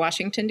 Oregon to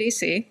Washington,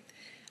 D.C.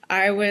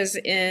 I was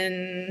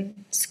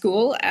in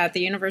school at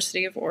the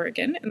University of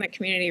Oregon in the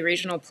Community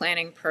Regional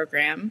Planning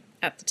program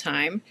at the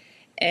time,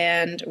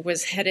 and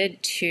was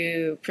headed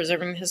to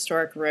Preserving the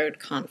Historic Road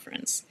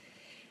conference.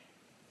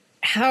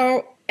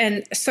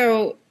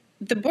 So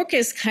the book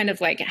is kind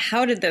of like,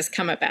 how did this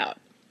come about?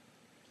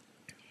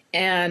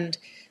 And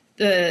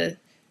the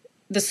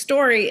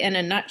story in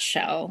a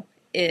nutshell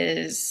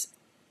is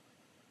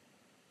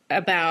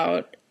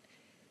about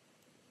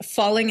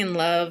falling in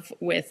love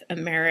with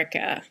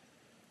America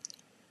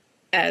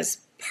as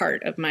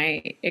part of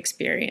my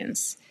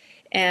experience.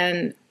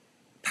 And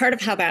part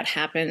of how that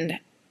happened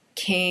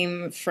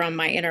came from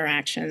my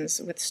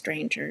interactions with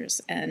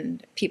strangers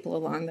and people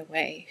along the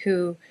way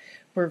who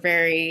were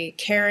very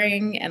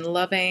caring and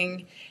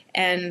loving,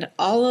 and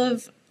all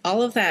of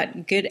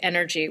that good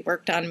energy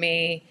worked on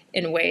me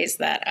in ways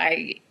that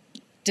I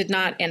did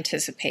not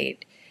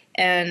anticipate.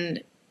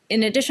 And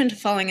in addition to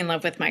falling in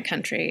love with my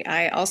country,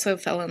 I also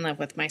fell in love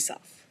with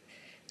myself.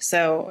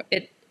 So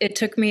it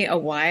took me a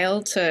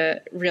while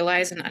to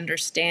realize and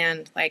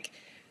understand, like,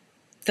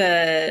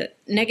 the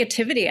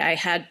negativity I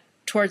had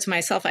towards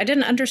myself. I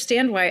didn't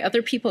understand why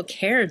other people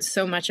cared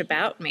so much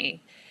about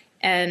me.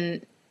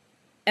 And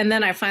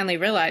then I finally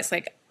realized,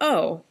 like,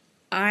 oh,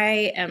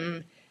 I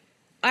am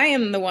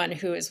the one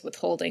who is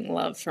withholding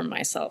love from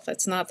myself.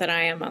 It's not that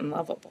I am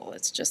unlovable.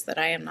 It's just that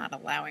I am not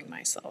allowing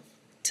myself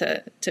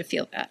to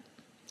feel that.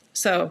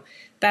 So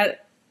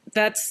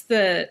that's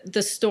the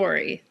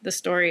story. The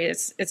story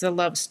is, it's a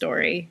love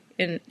story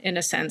in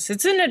a sense.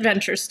 It's an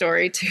adventure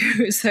story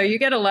too. So you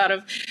get a lot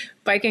of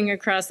biking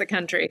across the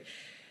country.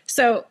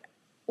 So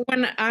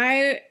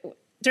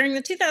during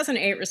the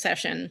 2008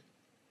 recession,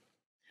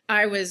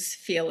 I was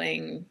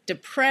feeling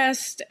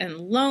depressed and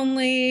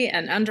lonely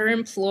and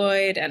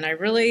underemployed, and I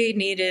really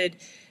needed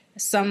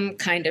some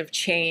kind of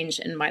change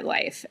in my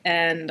life.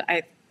 And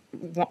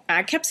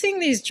I kept seeing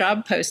these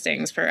job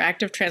postings for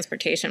active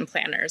transportation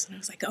planners, and I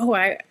was like, oh,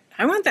 I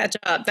want that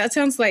job. That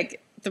sounds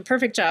like the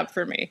perfect job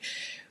for me.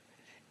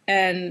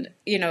 And,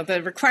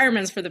 the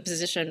requirements for the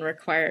position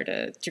required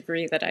a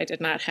degree that I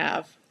did not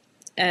have.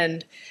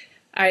 And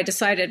I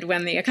decided,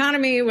 when the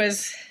economy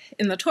was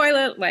in the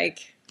toilet,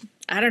 like,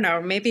 I don't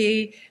know,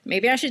 maybe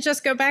I should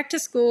just go back to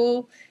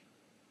school,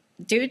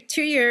 do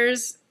 2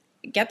 years,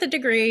 get the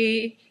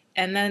degree,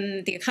 and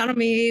then the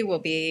economy will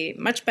be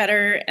much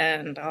better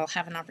and I'll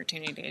have an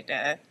opportunity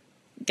to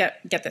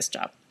get this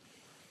job.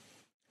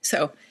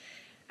 So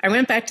I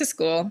went back to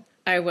school.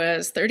 I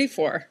was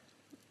 34,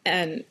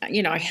 and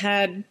I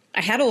had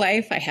a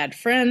life, I had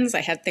friends,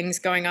 I had things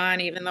going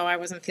on, even though I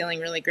wasn't feeling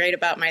really great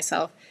about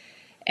myself.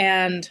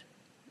 And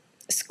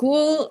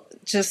school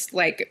just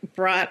like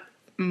brought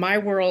my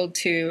world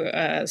to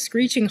a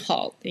screeching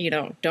halt.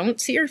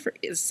 Don't see your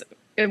friends.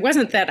 It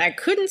wasn't that I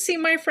couldn't see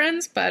my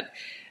friends, but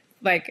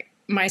like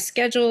my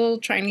schedule,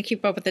 trying to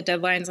keep up with the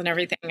deadlines and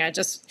everything,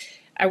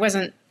 I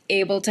wasn't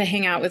able to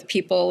hang out with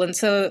people. And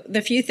so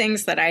the few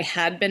things that I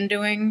had been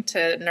doing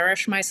to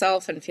nourish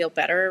myself and feel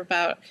better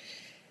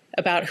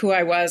about who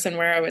I was and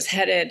where I was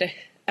headed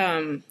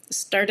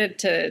started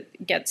to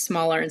get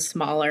smaller and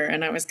smaller.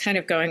 And I was kind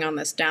of going on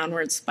this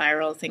downward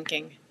spiral,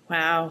 thinking,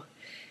 wow,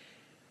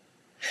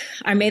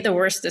 I made the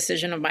worst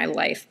decision of my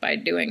life by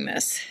doing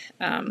this.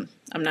 I'm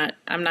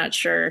not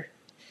sure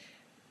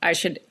I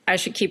should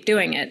keep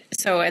doing it.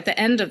 So at the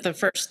end of the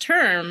first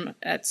term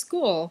at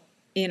school,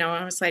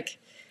 I was like,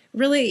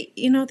 really,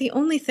 the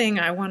only thing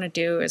I want to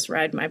do is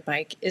ride my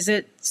bike. Is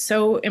it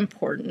so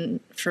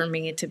important for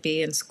me to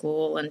be in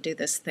school and do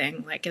this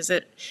thing? Like, is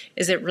it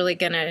really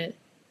going to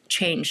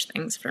change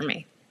things for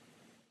me?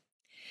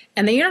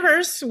 And the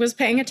universe was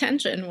paying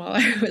attention while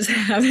I was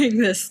having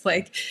this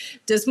like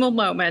dismal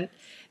moment.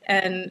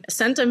 and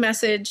sent a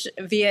message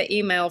via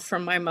email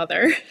from my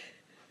mother.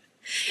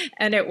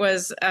 And it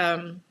was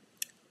an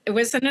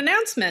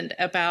announcement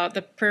about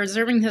the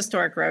Preserving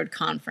Historic Road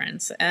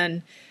Conference.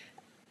 And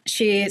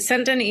she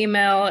sent an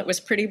email. It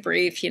was pretty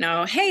brief,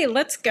 hey,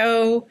 let's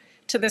go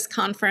to this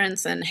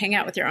conference and hang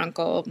out with your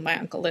uncle. My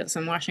uncle lives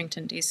in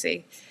Washington,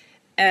 D.C.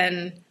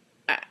 And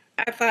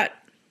I thought,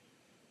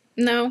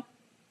 no,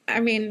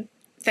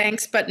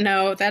 thanks, but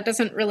no, that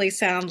doesn't really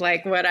sound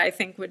like what I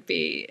think would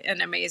be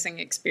an amazing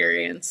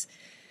experience.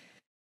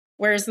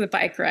 Where's the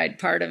bike ride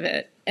part of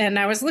it? And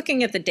I was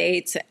looking at the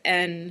dates,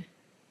 and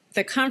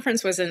the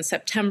conference was in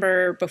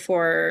September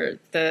before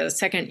the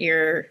second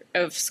year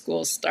of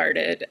school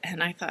started.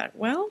 And I thought,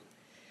 well,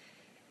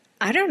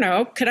 I don't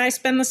know. Could I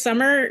spend the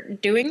summer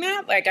doing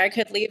that? Like I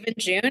could leave in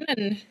June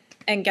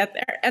and get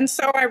there. And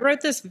so I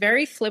wrote this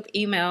very flip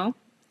email.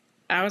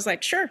 I was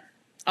like, sure,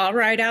 I'll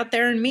ride out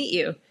there and meet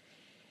you.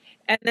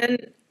 And then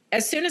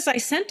as soon as I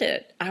sent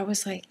it, I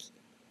was like,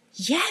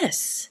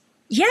 yes,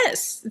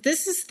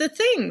 this is the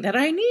thing that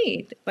I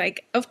need.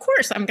 Like, of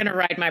course, I'm going to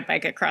ride my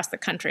bike across the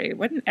country.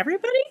 Wouldn't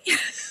everybody?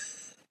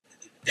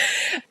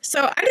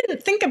 So I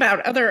didn't think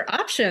about other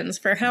options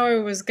for how I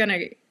was going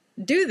to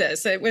do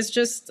this. It was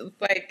just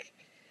like,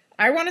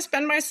 I want to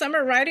spend my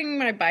summer riding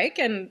my bike,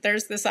 and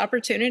there's this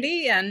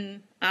opportunity,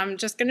 and I'm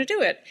just going to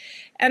do it.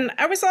 And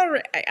I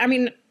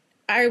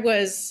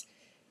was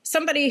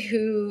somebody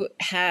who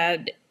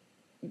had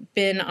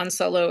been on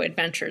solo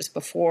adventures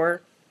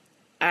before.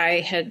 I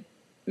had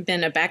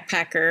been a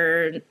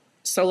backpacker,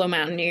 solo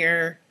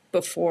mountaineer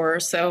before,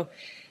 so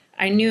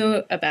I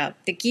knew about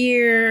the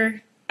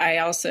gear. I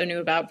also knew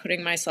about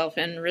putting myself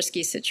in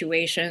risky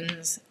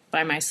situations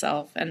by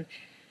myself, and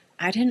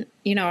I didn't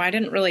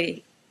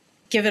really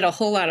give it a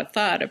whole lot of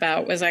thought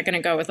about, was I going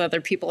to go with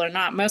other people or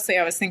not? Mostly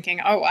I was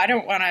thinking, I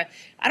don't want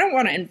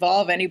to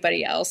involve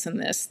anybody else in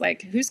this.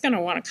 Like, who's going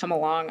to want to come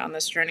along on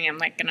this journey? I'm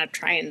like going to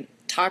try and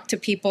talk to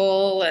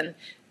people and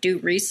do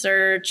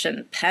research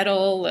and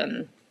pedal,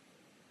 and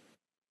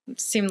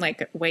it seemed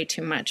like way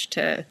too much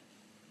to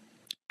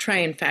try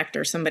and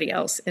factor somebody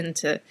else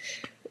into,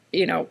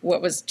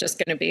 what was just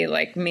going to be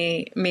like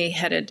me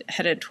headed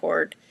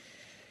toward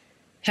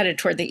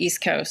the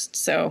East Coast.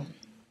 So.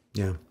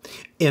 Yeah.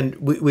 And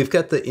we've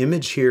got the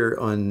image here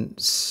on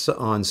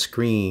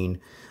screen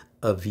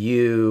of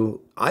you.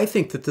 I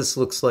think that this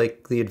looks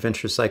like the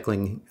Adventure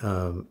Cycling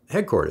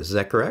headquarters. Is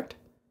that correct?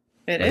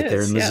 It right is,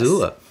 there in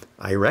Missoula. Yes.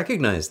 I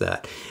recognize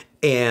that.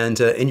 And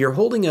you're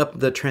holding up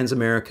the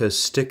Transamerica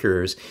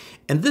stickers.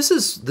 And this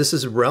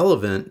is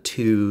relevant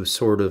to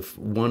sort of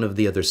one of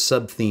the other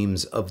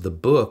sub-themes of the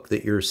book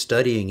that you're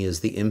studying, is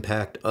the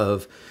impact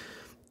of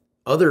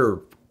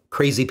other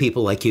crazy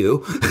people like you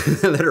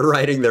that are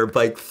riding their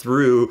bike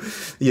through,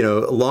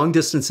 long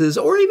distances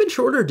or even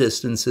shorter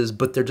distances,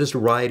 but they're just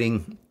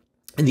riding,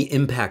 and the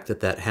impact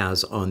that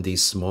has on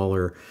these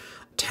smaller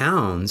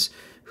towns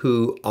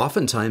who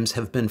oftentimes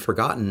have been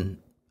forgotten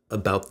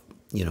about,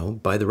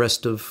 by the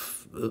rest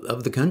of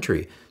the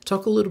country.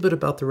 Talk a little bit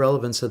about the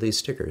relevance of these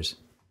stickers.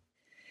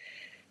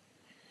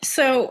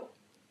 So,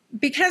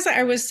 because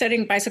I was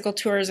studying bicycle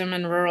tourism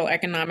and rural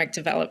economic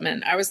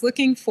development, I was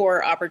looking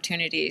for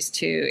opportunities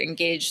to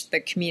engage the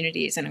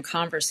communities in a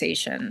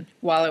conversation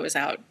while I was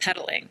out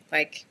pedaling.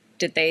 Like,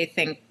 did they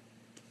think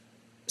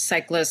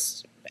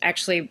cyclists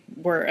actually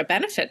were a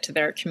benefit to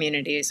their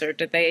communities, or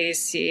did they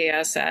see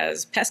us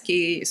as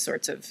pesky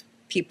sorts of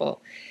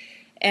people?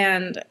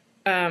 And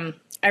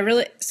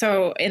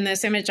so in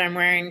this image, I'm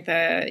wearing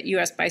the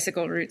U.S.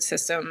 Bicycle Route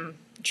System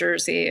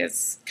jersey.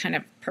 It's kind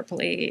of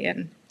purpley,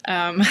 and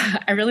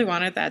I really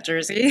wanted that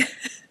jersey.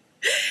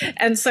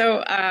 And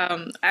so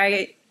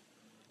I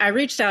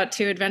reached out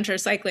to Adventure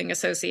Cycling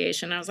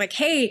Association. I was like,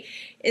 hey,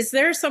 is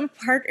there some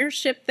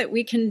partnership that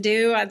we can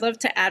do? I'd love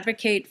to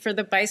advocate for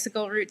the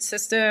bicycle route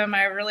system.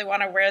 I really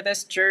want to wear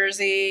this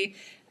jersey.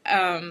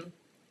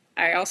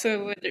 I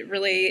also would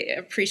really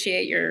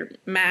appreciate your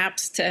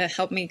maps to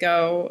help me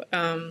go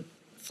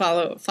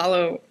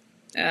follow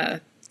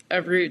a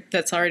route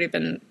that's already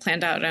been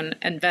planned out and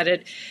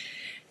vetted.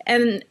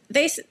 And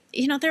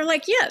they're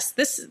like, yes,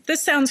 this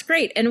sounds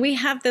great. And we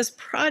have this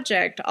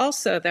project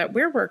also that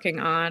we're working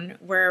on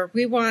where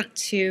we want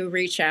to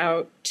reach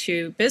out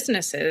to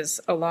businesses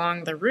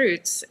along the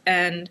routes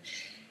and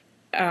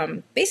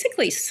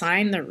basically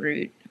sign the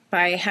route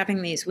by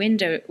having these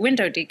window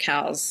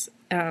decals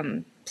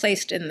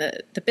placed in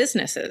the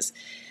businesses.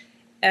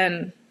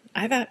 And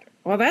I thought,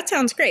 well, that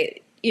sounds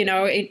great.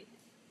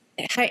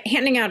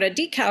 Handing out a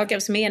decal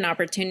gives me an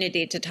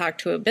opportunity to talk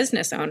to a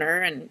business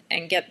owner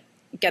and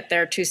get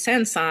their 2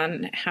 cents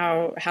on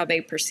how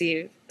they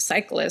perceive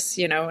cyclists,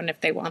 and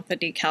if they want the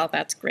decal,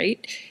 that's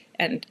great.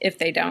 And if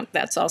they don't,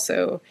 that's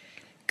also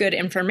good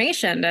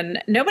information.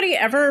 And nobody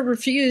ever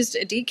refused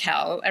a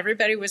decal.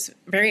 Everybody was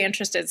very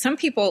interested. Some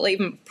people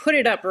even put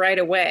it up right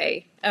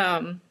away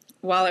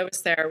while I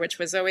was there, which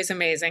was always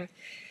amazing.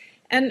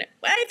 And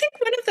I think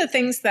one of the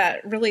things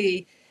that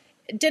really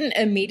didn't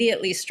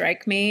immediately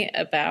strike me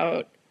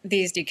about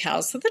these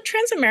decals. So the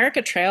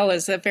Transamerica Trail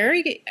is a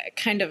very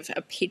kind of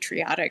a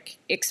patriotic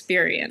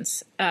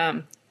experience.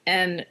 And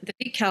the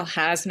decal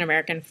has an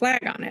American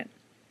flag on it.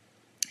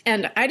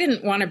 And I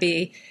didn't want to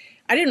be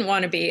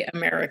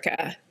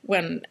America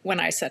when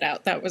I set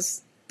out. I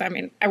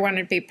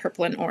wanted to be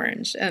purple and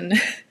orange,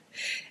 and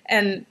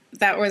and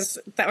that was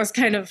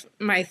kind of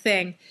my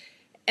thing.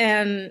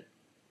 And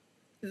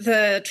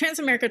the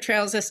Transamerica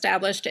Trail was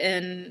established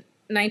in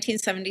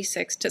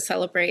 1976 to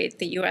celebrate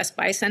the U.S.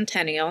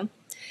 bicentennial.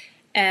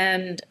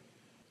 And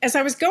as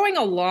I was going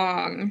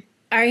along,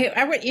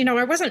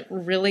 I wasn't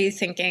really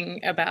thinking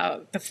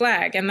about the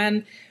flag. And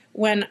then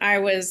when I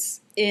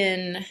was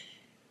in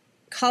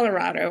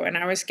Colorado and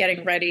I was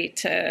getting ready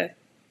to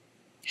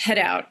head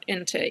out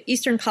into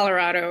eastern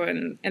Colorado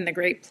and the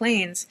Great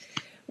Plains,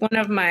 one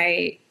of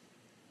my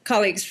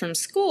colleagues from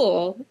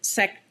school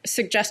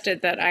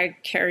suggested that I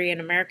carry an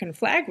American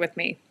flag with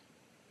me.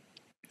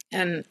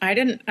 And I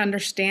didn't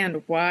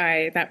understand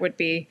why that would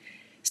be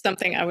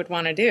something I would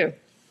want to do.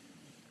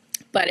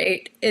 But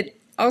it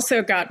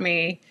also got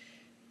me,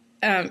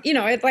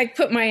 it like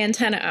put my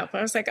antenna up.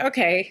 I was like,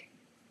 okay,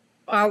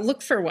 I'll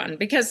look for one,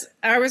 because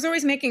I was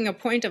always making a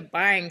point of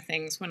buying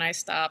things when I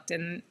stopped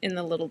in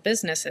the little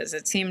businesses.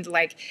 It seemed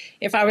like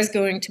if I was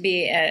going to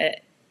be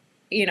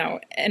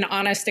an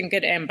honest and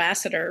good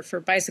ambassador for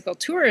bicycle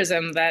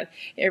tourism, that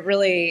it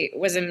really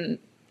was in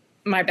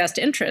my best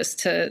interest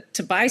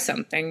to buy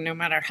something, no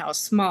matter how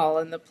small,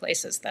 in the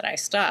places that I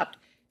stopped.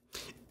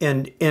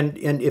 And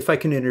if I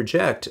can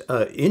interject,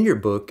 in your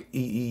book,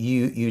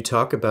 you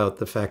talk about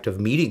the fact of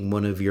meeting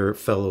one of your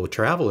fellow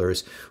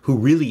travelers who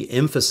really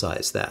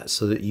emphasized that,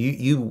 so that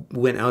you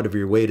went out of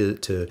your way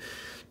to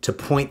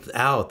point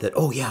out that,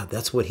 oh yeah,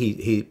 that's what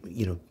he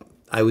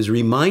I was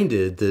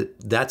reminded that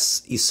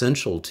that's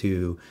essential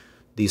to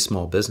these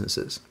small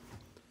businesses.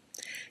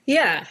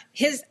 Yeah,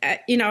 he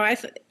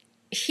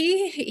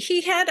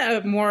had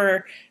a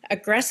more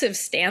aggressive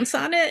stance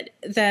on it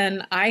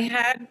than I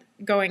had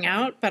going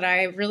out, but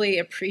I really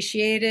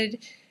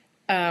appreciated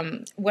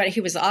what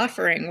he was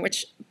offering,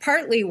 which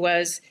partly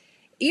was,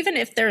 even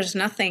if there's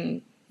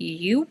nothing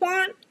you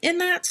want in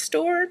that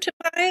store to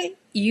buy,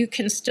 you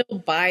can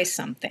still buy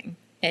something,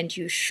 and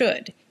you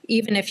should,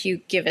 even if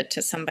you give it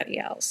to somebody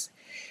else.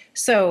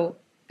 So,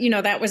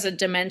 that was a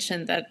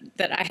dimension that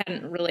I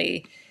hadn't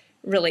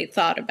really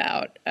thought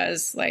about,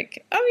 as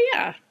like, oh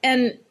yeah.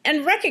 And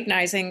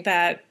recognizing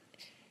that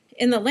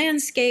in the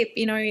landscape,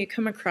 you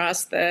come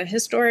across the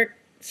historic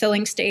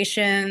filling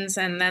stations,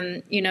 and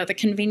then, the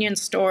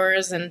convenience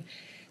stores, and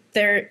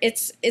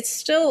it's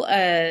still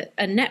a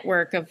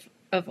network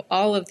of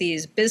all of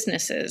these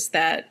businesses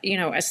that,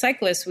 as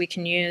cyclists, we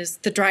can use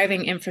the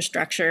driving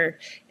infrastructure,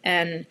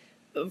 and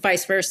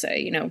vice versa.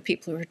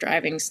 People who are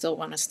driving still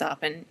want to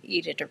stop and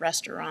eat at a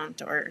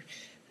restaurant or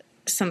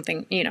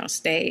something,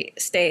 stay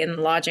in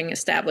lodging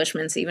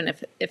establishments, even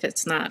if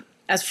it's not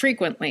as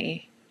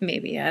frequently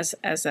maybe as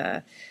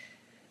a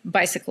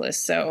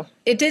bicyclist. So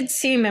it did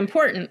seem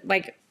important.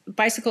 Like,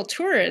 bicycle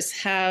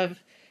tourists have,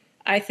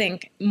 I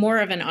think, more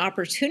of an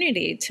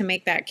opportunity to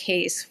make that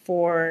case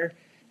for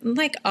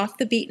like off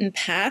the beaten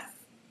path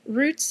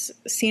routes,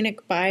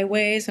 scenic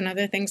byways, and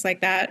other things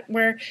like that,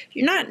 where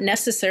you're not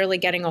necessarily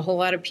getting a whole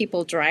lot of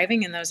people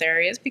driving in those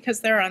areas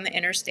because they're on the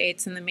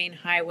interstates and the main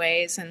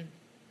highways. And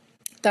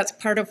that's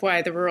part of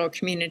why the rural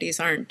communities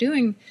aren't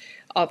doing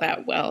all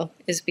that well,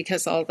 is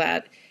because all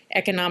that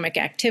economic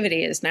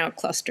activity is now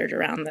clustered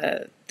around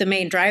the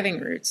main driving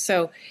routes.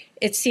 So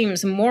it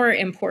seems more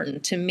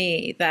important to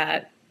me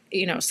that,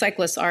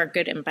 cyclists are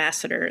good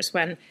ambassadors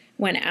when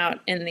out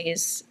in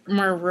these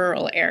more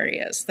rural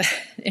areas.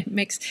 It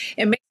makes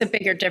a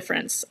bigger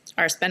difference,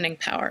 our spending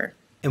power.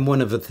 And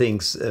one of the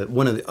things,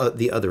 one of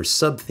the other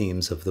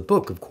sub-themes of the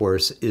book, of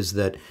course, is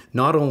that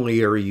not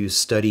only are you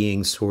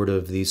studying sort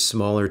of these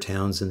smaller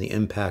towns and the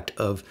impact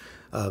of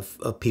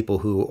people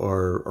who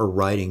are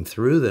riding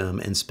through them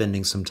and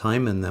spending some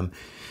time in them,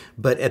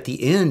 but at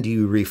the end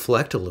you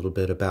reflect a little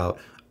bit about,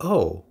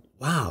 oh,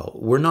 wow,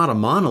 we're not a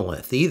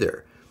monolith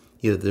either.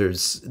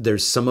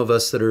 There's some of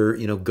us that are,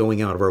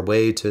 going out of our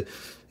way to,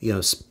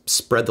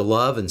 spread the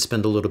love and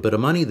spend a little bit of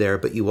money there.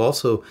 But you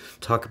also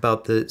talk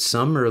about that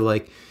some are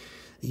like,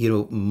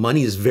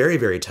 money is very,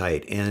 very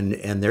tight, and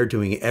they're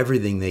doing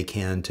everything they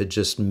can to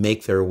just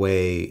make their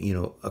way,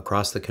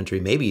 across the country.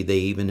 Maybe they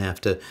even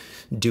have to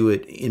do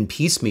it in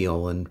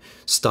piecemeal and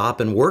stop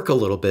and work a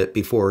little bit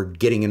before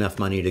getting enough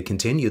money to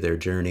continue their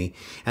journey.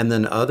 And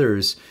then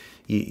others,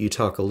 you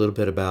talk a little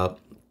bit about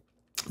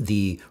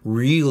the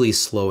really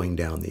slowing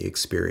down the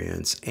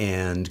experience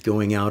and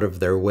going out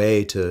of their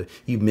way to,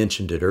 you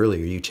mentioned it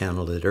earlier, you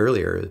channeled it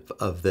earlier,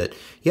 of that,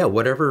 yeah,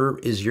 whatever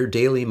is your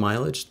daily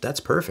mileage, that's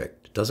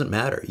perfect. It doesn't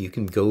matter. You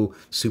can go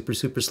super,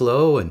 super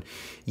slow. And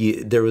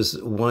there was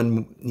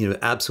one,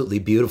 absolutely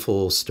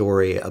beautiful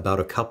story about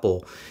a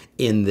couple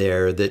in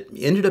there that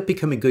ended up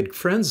becoming good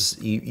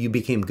friends. You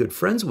became good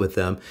friends with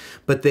them,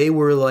 but they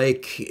were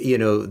like,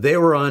 they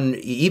were on,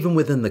 even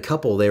within the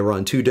couple, they were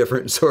on two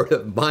different sort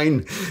of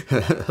mind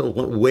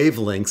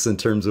wavelengths in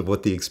terms of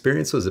what the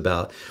experience was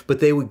about.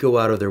 But they would go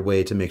out of their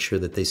way to make sure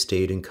that they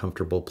stayed in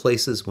comfortable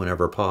places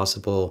whenever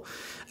possible.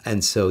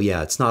 And so,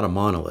 yeah, it's not a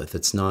monolith.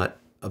 It's not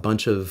a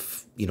bunch of,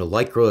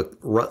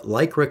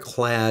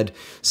 lycra-clad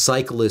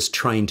cyclists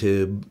trying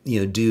to,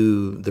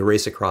 do the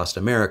race across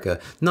America.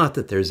 Not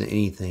that there's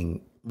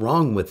anything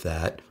wrong with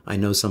that. I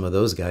know some of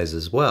those guys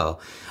as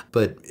well,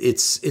 but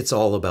it's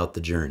all about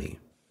the journey.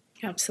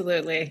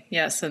 Absolutely.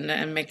 Yes.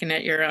 And making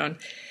it your own.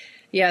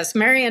 Yes.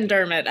 Mary and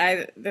Dermot,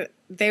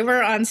 they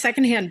were on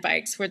secondhand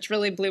bikes, which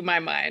really blew my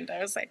mind. I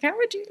was like, how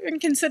would you even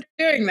consider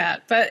doing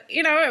that? But,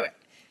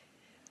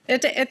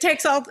 it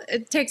takes all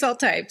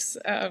types.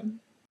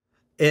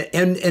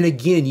 And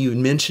again, you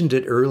mentioned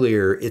it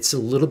earlier. It's a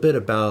little bit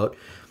about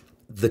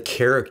the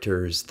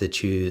characters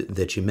that you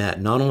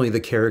met. Not only the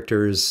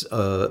characters,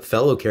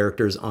 fellow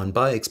characters on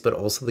bikes, but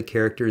also the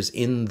characters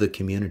in the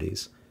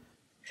communities.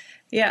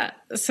 Yeah.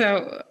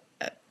 So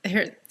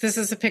here, this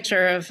is a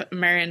picture of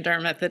Mary and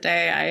Dermot the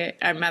day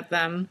I met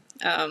them.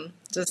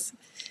 Just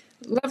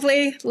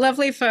lovely,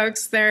 lovely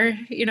folks. They're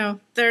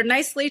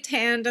nicely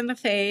tanned in the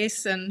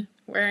face and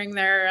wearing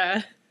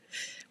their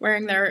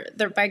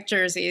bike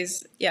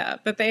jerseys. Yeah,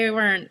 but they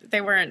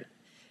weren't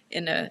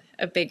in a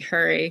big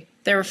hurry.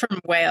 They were from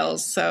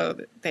Wales, so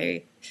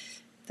they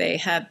were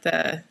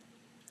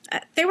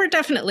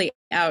definitely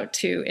out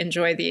to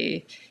enjoy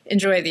the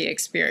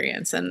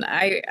experience. And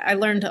I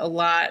learned a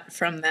lot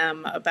from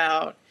them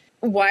about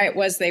why it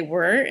was they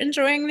were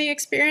enjoying the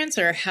experience,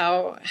 or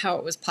how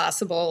it was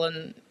possible,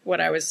 and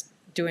what I was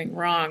doing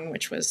wrong,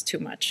 which was too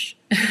much.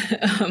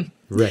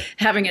 Right.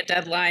 Having a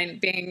deadline,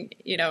 being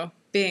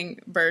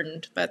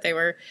burdened, but they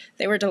were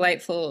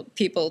delightful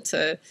people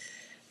to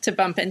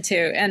bump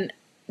into. And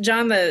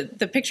John,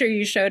 the picture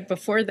you showed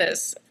before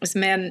this was a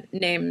man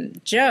named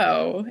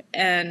Joe,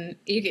 and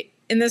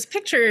in this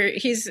picture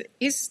he's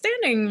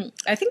standing.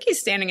 I think he's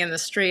standing in the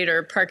street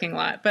or parking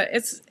lot, but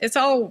it's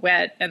all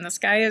wet and the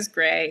sky is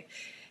gray.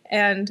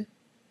 And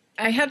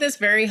I had this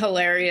very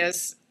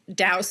hilarious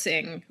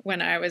dousing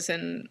when I was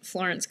in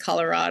Florence,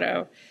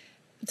 Colorado.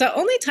 The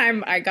only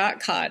time I got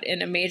caught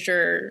in a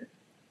major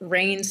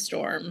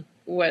rainstorm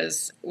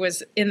was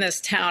in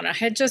this town. I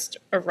had just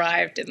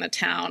arrived in the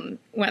town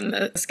when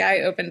the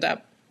sky opened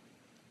up,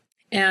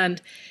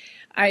 and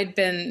I'd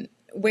been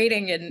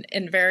waiting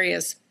in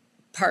various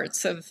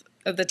parts of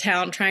the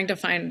town trying to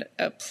find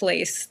a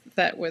place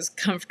that was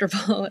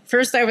comfortable. At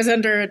first I was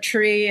under a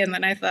tree, and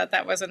then I thought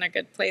that wasn't a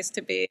good place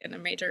to be in a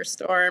major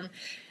storm.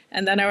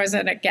 And then I was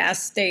at a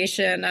gas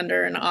station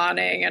under an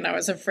awning, and I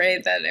was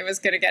afraid that it was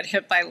going to get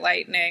hit by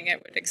lightning.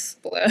 It would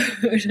explode.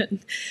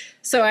 And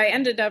so I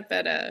ended up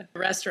at a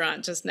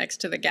restaurant just next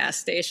to the gas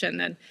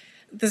station. And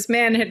this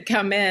man had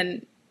come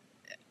in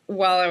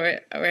while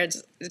I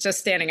was just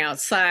standing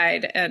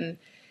outside. And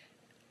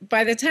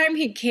by the time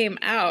he came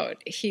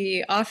out,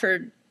 he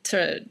offered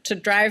to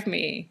drive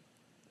me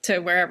to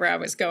wherever I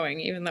was going,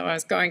 even though I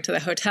was going to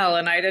the hotel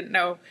and I didn't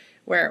know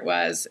where it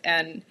was.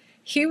 And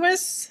he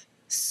was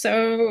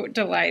so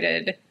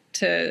delighted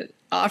to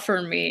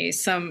offer me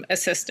some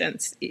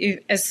assistance,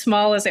 as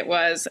small as it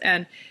was.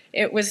 And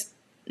it was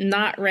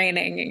not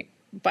raining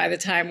by the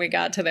time we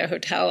got to the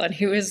hotel. And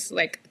he was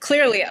like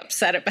clearly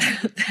upset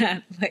about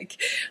that.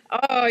 Like,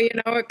 oh,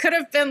 it could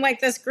have been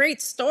like this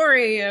great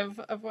story of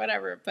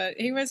whatever, but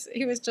he was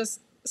just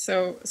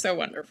so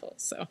wonderful.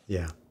 So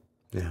yeah,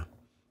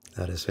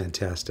 that is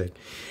fantastic.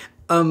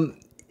 And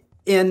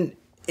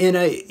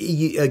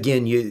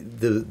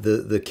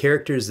the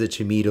characters that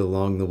you meet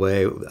along the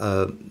way,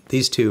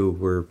 these two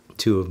were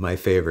two of my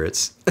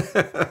favorites.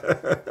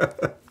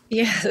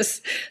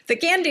 Yes, the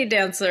Gandy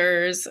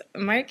dancers,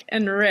 Mike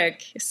and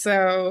Rick.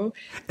 So,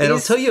 and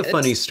I'll tell you a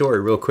funny story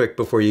real quick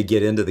before you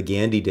get into the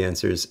Gandy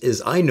dancers.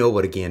 Is I know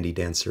what a Gandy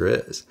dancer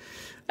is.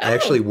 I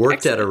actually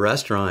worked at a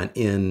restaurant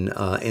in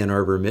Ann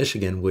Arbor,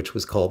 Michigan, which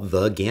was called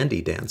the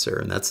Gandy Dancer,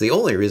 and that's the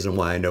only reason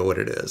why I know what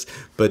it is.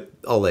 But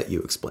I'll let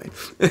you explain.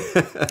 All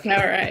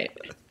right.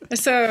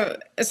 So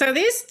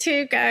these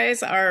two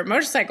guys are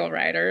motorcycle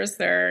riders.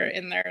 They're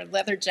in their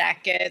leather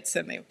jackets,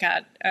 and they've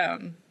got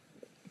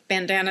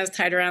bandanas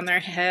tied around their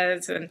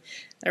heads, and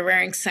they're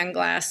wearing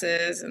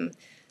sunglasses, and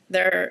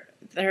they're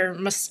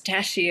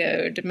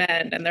mustachioed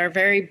men, and they're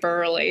very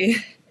burly.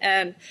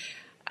 And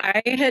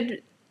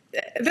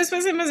this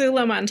was in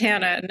Missoula,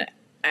 Montana, and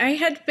I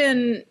had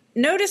been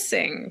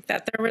noticing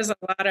that there was a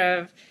lot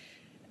of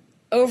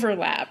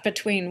overlap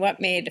between what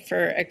made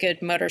for a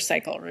good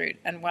motorcycle route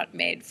and what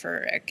made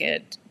for a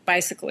good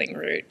bicycling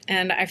route.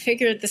 And I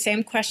figured the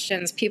same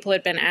questions people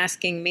had been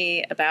asking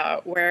me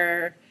about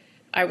where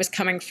I was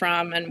coming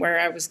from and where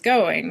I was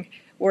going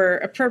were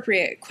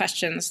appropriate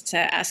questions to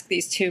ask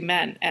these two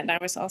men. And I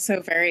was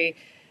also very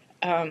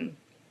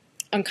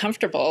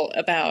uncomfortable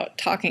about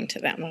talking to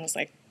them. I was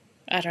like,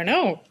 I don't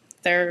know,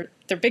 they're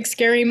big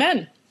scary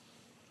men.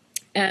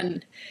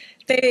 And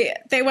they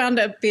wound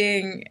up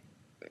being,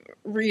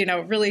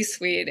 really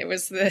sweet. It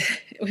was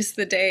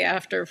the day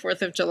after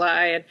 4th of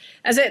July, and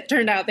as it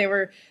turned out, they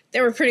were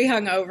pretty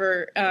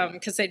hungover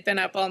because they'd been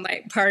up all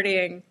night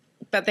partying.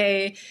 But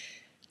they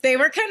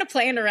were kind of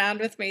playing around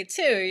with me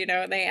too.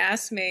 They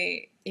asked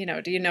me,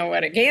 do you know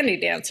what a gandy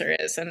dancer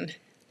is? And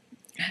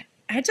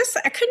I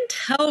couldn't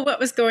tell what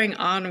was going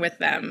on with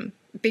them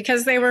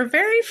because they were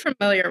very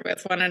familiar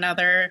with one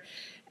another.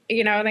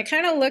 They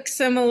kind of look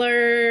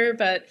similar,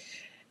 but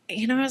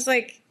I was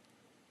like,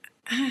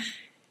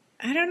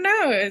 I don't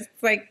know. It's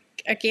like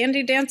a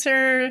gandy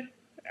dancer.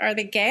 Are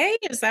they gay?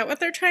 Is that what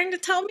they're trying to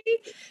tell me?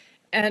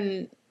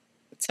 And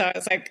so I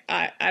was like,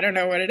 I don't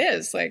know what it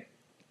is. Like,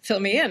 fill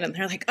me in. And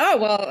they're like, oh,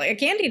 well, a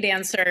gandy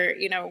dancer,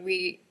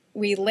 we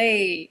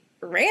lay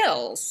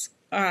rails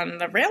on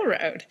the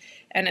railroad,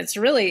 and it's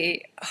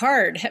really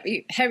hard,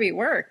 heavy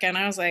work. And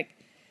I was like,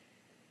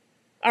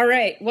 all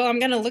right, well, I'm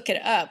going to look it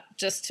up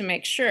just to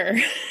make sure.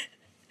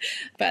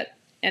 But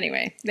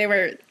anyway, they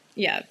were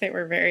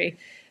very,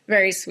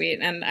 very sweet.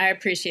 And I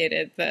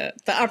appreciated the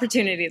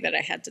opportunity that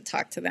I had to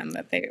talk to them,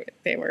 that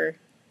they were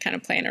kind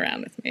of playing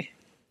around with me.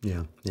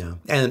 Yeah, yeah.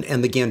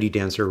 And the Gandy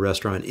Dancer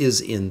restaurant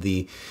is in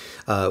the,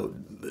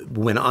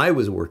 when I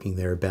was working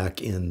there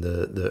back in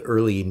the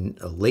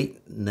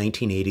late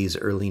 1980s,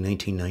 early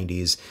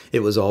 1990s,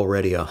 it was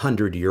already a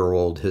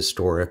 100-year-old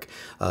historic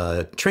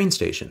train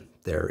station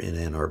there in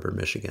Ann Arbor,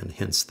 Michigan,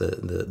 hence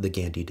the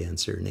Gandy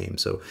Dancer name.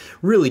 So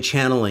really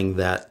channeling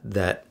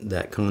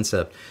that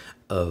concept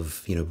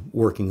of,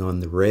 working on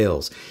the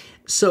rails.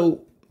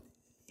 So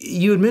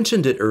you had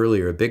mentioned it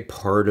earlier, a big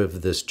part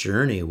of this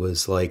journey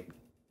was like,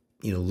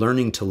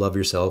 learning to love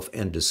yourself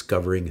and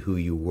discovering who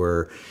you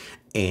were.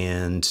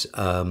 And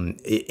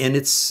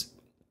it's,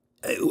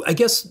 I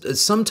guess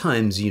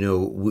sometimes,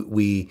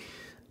 we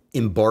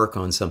embark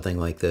on something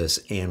like this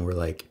and we're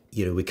like,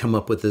 we come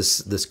up with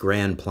this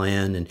grand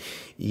plan, and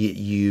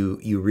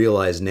you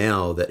realize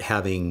now that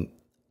having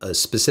a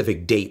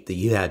specific date that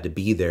you had to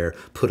be there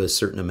put a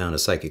certain amount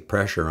of psychic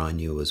pressure on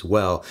you as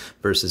well,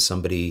 versus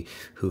somebody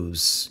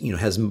who's,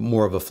 has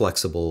more of a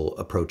flexible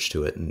approach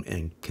to it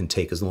and can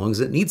take as long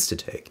as it needs to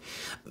take.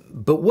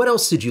 But what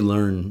else did you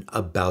learn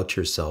about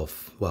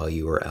yourself while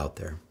you were out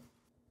there?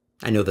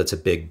 I know that's a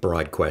big,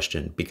 broad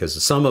question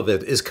because some of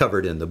it is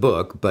covered in the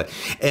book, but,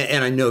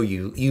 and I know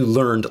you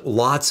learned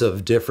lots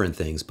of different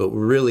things, but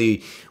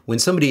really when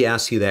somebody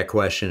asks you that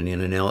question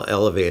in an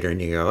elevator and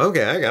you go,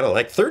 okay, I got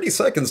like 30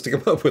 seconds to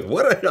come up with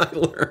what did I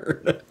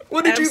learn?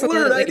 What did you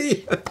learn,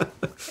 Heidi?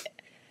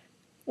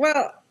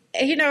 Well,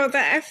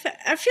 I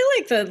feel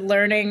like the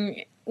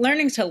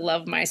learning to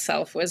love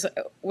myself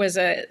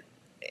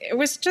it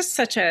was just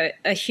such a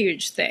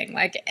huge thing.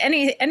 Like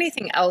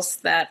anything else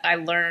that I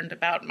learned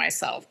about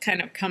myself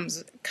kind of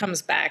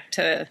comes back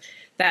to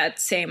that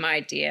same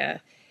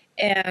idea.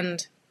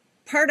 And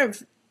part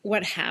of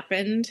what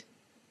happened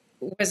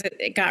was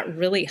it got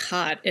really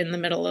hot in the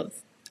middle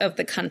of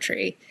the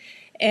country.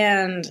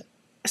 And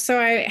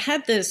so I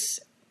had this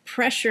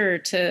pressure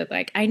to,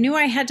 like, I knew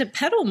I had to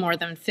pedal more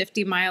than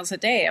 50 miles a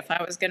day if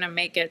I was going to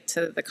make it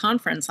to the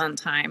conference on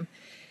time.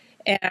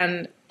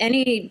 And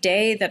any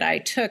day that I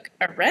took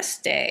a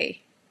rest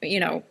day,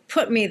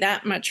 put me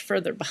that much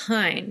further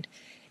behind.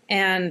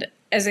 And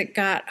as it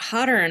got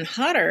hotter and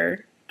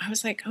hotter, I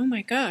was like, oh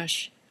my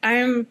gosh,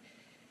 I'm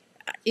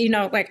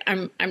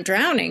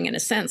drowning in a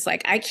sense.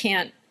 Like I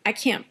can't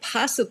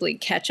possibly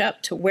catch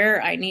up to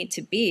where I need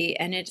to be.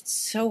 And it's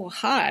so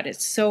hot.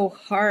 It's so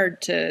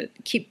hard to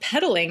keep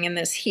pedaling in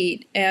this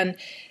heat. And,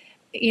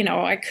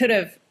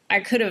 I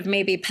could have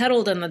maybe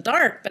pedaled in the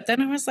dark, but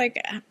then I was like,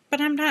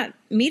 but I'm not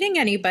meeting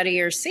anybody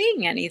or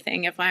seeing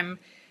anything if I'm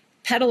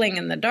pedaling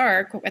in the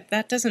dark.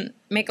 That doesn't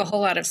make a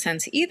whole lot of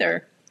sense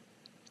either.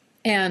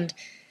 And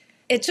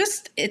it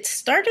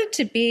started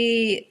to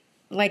be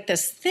like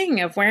this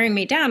thing of wearing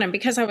me down. And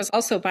because I was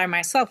also by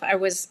myself, I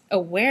was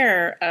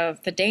aware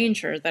of the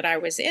danger that I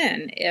was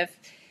in.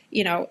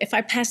 If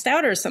I passed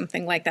out or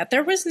something like that,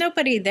 there was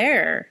nobody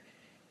there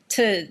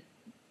to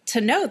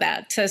know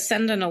that, to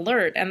send an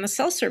alert. And the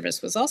cell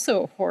service was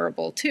also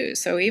horrible too.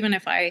 So even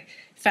if I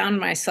found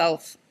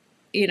myself,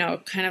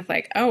 kind of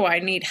like, oh, I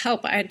need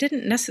help, I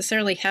didn't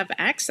necessarily have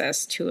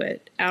access to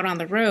it out on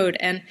the road.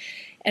 And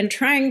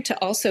trying to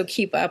also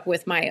keep up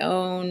with my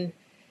own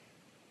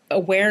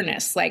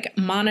awareness, like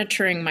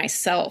monitoring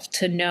myself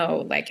to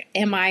know, like,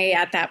 am I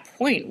at that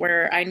point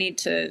where I need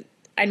to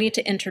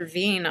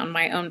intervene on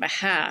my own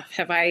behalf?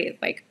 Have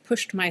I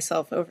pushed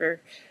myself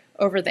over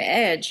the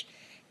edge?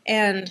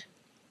 And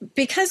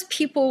because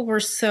people were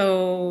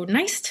so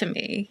nice to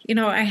me,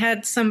 I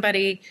had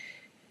somebody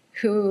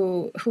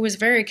who was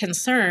very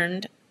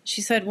concerned.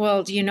 She said,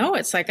 well, do you know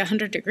it's like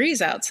 100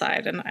 degrees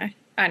outside? And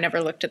I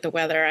never looked at the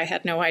weather. I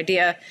had no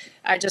idea.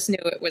 I just knew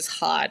it was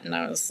hot. And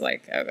I was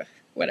like, oh,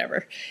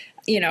 whatever,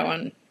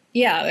 and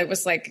yeah, it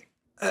was like.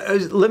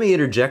 Let me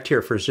interject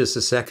here for just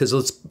a sec, because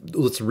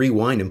let's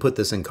rewind and put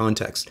this in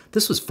context.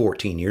 This was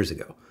 14 years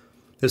ago.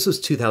 This was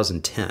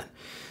 2010.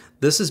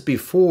 This is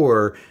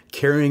before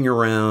carrying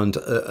around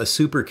a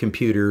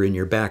supercomputer in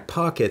your back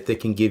pocket that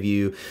can give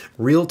you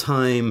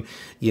real-time,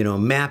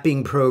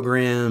 mapping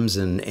programs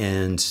and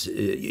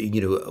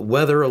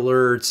weather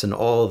alerts and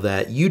all of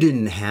that. You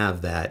didn't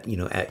have that,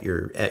 at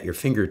your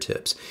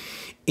fingertips.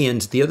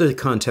 And the other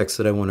context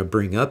that I want to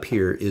bring up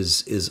here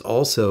is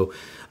also,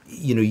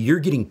 you're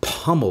getting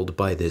pummeled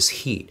by this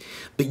heat,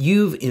 but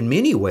in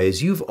many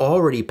ways, you've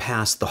already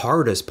passed the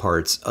hardest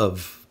parts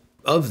of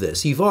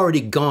this. You've already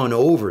gone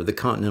over the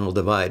Continental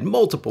Divide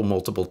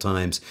multiple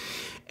times.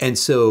 And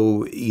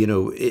so,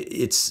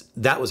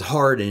 that was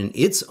hard in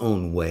its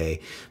own way,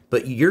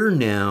 but you're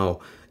now,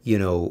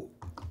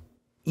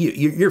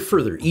 you're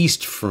further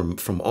east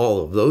from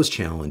all of those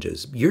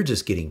challenges. You're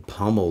just getting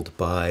pummeled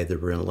by the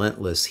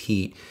relentless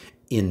heat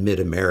in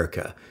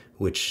mid-America,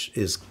 which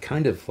is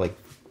kind of like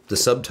the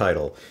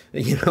subtitle,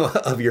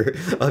 of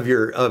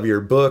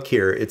your book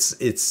here.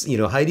 It's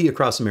Heidi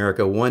Across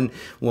America, one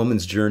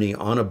woman's journey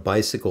on a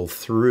bicycle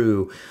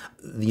through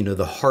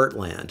the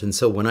heartland. And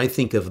so when I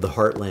think of the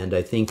heartland,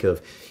 I think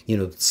of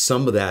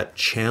some of that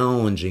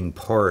challenging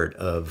part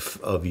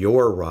of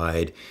your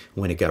ride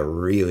when it got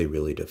really,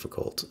 really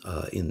difficult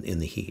in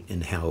the heat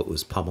and how it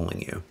was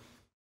pummeling you.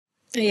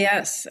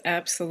 Yes,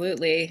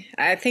 absolutely.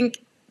 I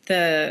think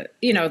the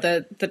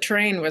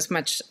terrain was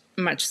much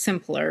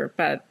simpler,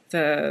 but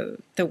the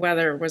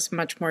weather was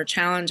much more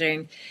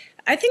challenging.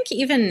 I think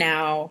even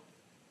now,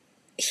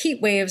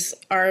 heat waves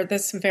are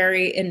this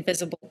very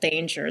invisible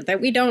danger that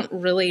we don't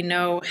really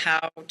know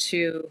how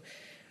to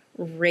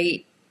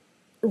rate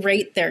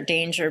their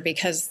danger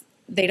because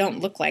they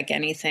don't look like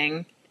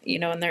anything,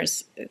 and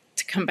there's,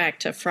 to come back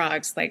to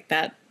frogs, like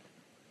that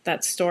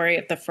story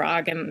of the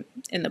frog in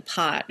the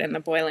pot and the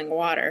boiling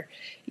water.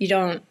 You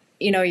don't,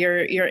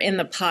 you're in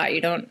the pot. You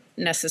don't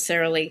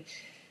necessarily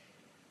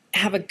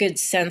have a good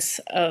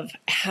sense of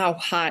how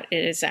hot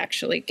it is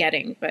actually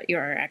getting, but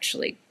you're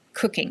actually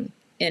cooking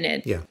in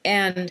it. Yeah.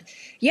 And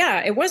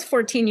yeah, it was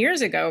 14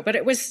 years ago, but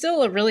it was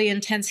still a really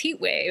intense heat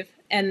wave,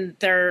 and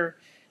they're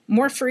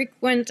more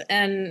frequent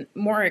and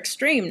more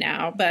extreme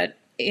now. But,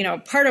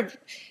 part of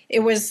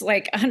it was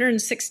like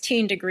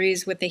 116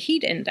 degrees with the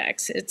heat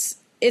index.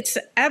 It's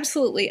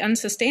absolutely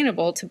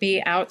unsustainable to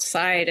be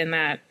outside in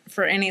that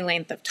for any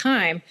length of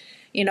time,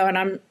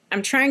 and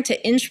I'm trying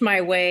to inch my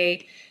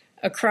way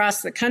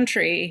across the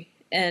country,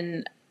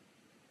 and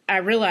I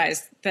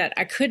realized that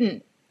I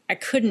couldn't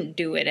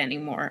do it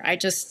anymore. I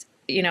just,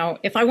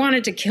 if I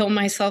wanted to kill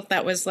myself,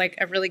 that was like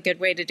a really good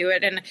way to do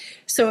it. And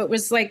so it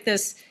was like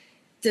this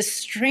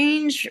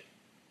strange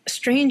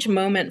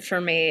moment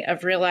for me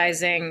of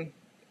realizing,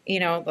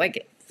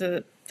 like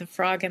the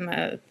frog in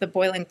the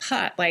boiling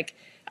pot, like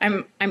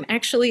I'm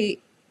actually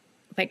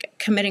like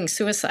committing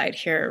suicide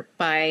here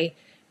by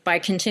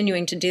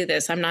continuing to do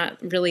this. I'm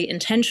not really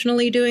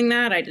intentionally doing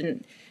that. I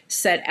didn't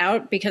set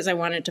out because I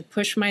wanted to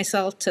push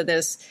myself to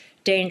this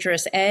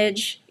dangerous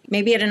edge.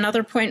 Maybe at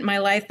another point in my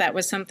life, that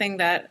was something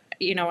that,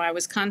 I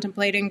was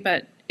contemplating,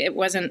 but it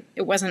wasn't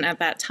at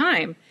that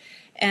time.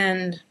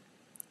 And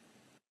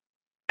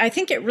I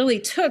think it really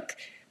took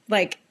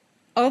like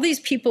all these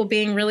people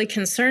being really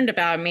concerned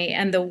about me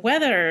and the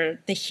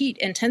weather, the heat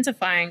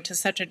intensifying to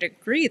such a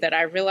degree that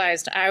I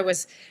realized I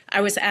was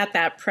at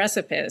that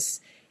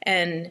precipice.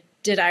 And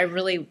did I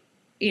really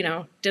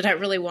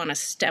want to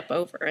step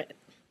over it?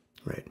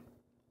 Right.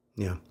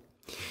 Yeah.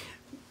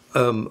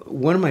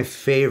 One of my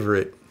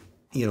favorite,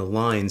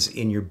 lines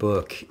in your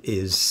book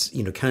is,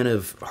 kind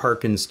of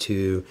harkens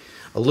to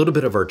a little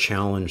bit of our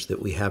challenge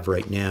that we have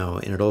right now.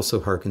 And it also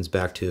harkens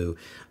back to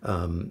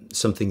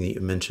something that you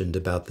mentioned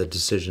about the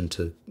decision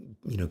to,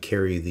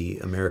 carry the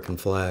American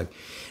flag.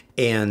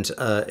 And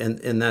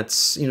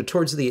that's,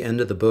 towards the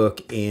end of the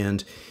book.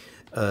 And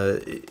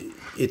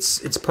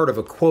it's part of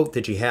a quote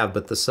that you have,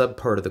 but the sub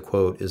part of the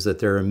quote is that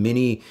there are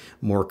many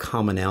more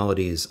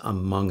commonalities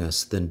among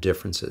us than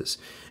differences.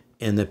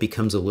 And that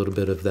becomes a little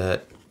bit of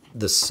the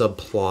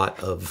subplot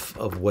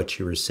of what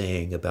you were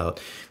saying about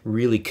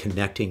really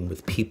connecting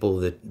with people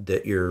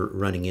that you're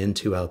running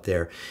into out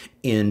there.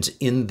 And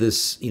in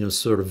this,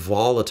 sort of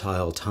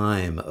volatile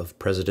time of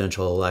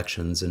presidential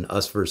elections and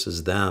us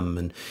versus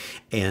them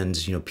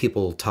and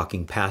people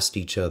talking past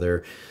each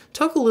other,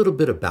 talk a little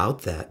bit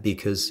about that,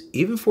 because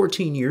even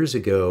 14 years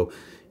ago,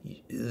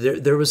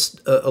 there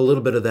was a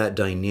little bit of that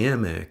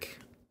dynamic.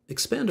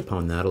 Expand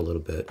upon that a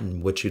little bit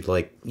and what you'd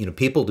like,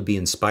 people to be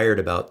inspired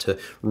about, to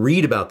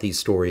read about these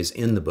stories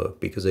in the book,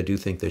 because I do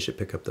think they should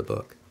pick up the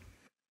book.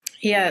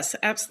 Yes,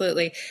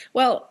 absolutely.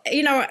 Well,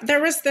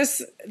 there was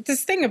this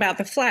thing about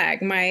the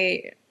flag.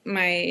 My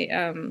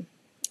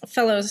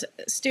fellow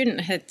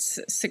student had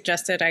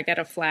suggested I get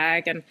a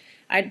flag, and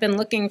I'd been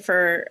looking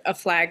for a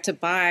flag to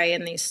buy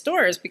in these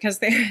stores because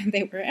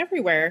they were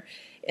everywhere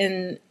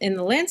in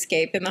the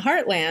landscape in the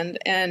heartland.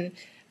 And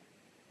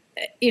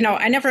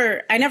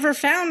I never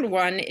found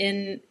one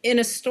in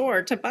a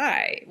store to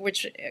buy,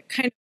 which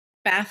kind of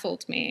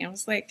baffled me. I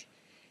was like,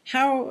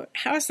 how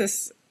is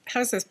this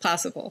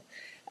possible?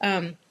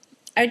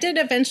 I did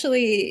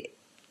eventually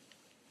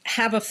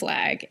have a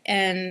flag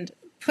and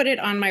put it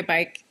on my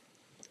bike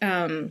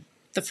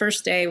the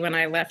first day when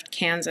I left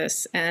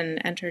Kansas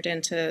and entered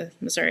into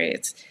Missouri.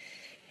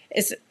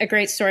 It's a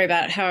great story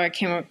about how I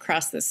came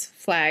across this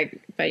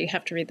flag, but you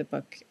have to read the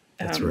book.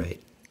 That's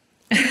right.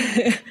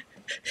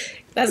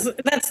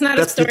 That's not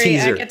a story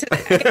I get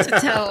to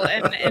tell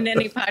in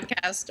any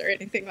podcast or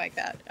anything like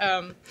that.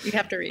 You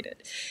have to read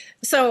it.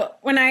 So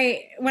when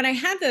I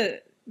had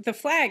the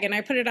flag and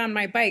I put it on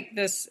my bike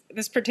this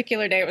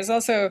particular day, it was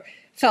also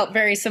felt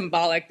very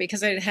symbolic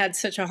because I had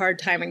such a hard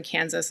time in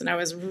Kansas, and I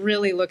was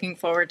really looking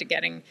forward to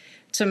getting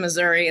to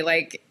Missouri,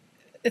 like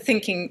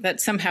thinking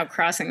that somehow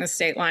crossing the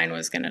state line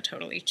was going to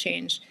totally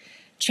change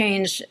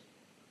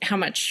how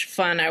much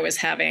fun I was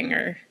having,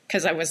 or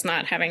because I was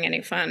not having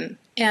any fun.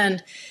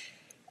 And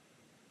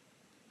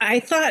I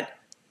thought,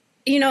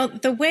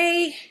 the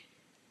way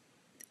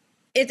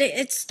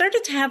it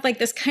started to have like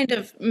this kind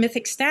of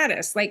mythic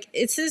status, like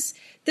this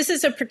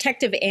is a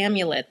protective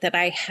amulet that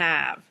I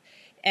have.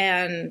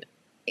 And,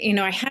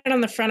 I had it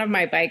on the front of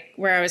my bike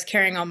where I was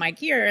carrying all my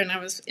gear, and I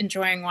was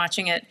enjoying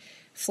watching it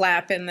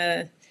flap in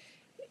the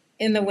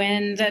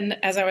wind and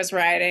as I was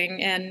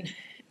riding. And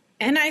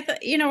I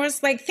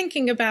was like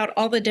thinking about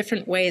all the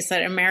different ways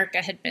that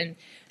America had been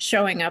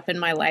showing up in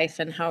my life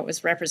and how it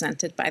was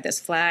represented by this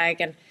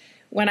flag. And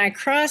when I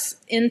cross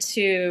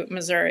into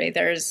Missouri,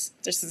 there's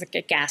like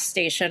a gas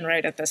station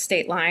right at the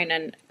state line,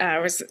 and I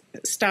was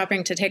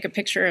stopping to take a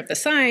picture of the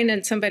sign,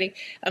 and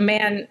a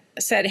man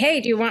said, "Hey,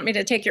 do you want me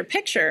to take your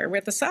picture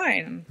with the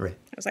sign?" Right.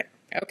 I was like,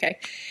 "Okay."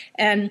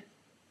 And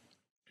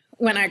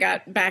when I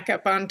got back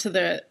up onto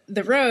the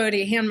road,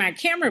 he handed my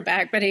camera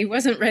back, but he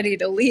wasn't ready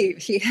to leave.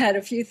 He had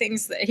a few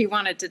things that he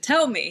wanted to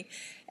tell me.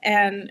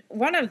 And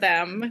one of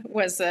them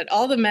was that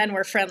all the men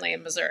were friendly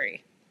in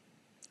Missouri.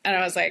 And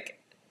I was like,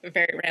 a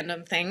very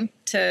random thing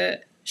to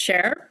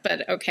share,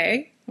 but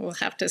okay, we'll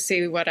have to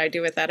see what I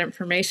do with that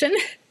information.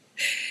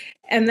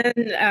 And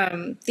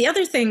then the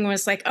other thing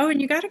was like, oh,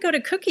 and you got to go to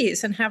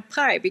Cookies and have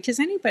pie, because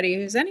anybody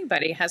who's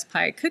anybody has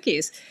pie at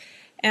Cookies.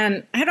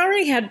 And I'd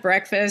already had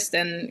breakfast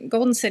in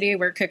Golden City,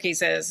 where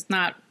Cookies is,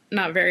 not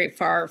very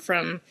far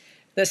from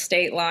the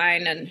state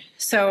line. And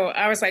so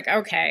I was like,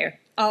 okay,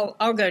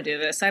 I'll go do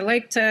this. I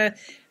like to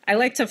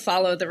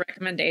follow the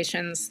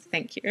recommendations.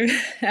 Thank you,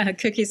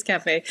 Cookies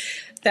Cafe,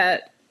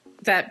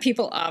 that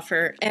people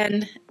offer.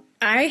 And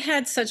I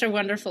had such a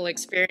wonderful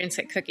experience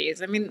at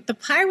Cookies. I mean, the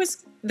pie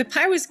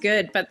was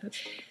good, but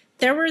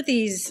there were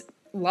these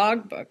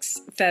logbooks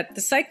that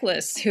the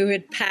cyclists who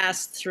had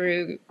passed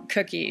through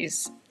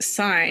Cookies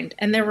signed,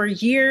 and there were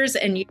years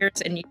and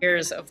years and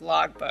years of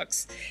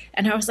logbooks.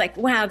 And I was like,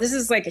 wow, this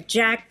is like a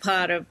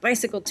jackpot of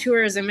bicycle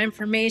tourism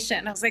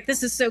information. I was like,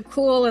 this is so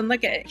cool. And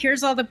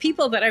here's all the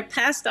people that I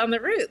passed on the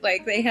route.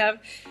 Like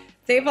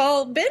they've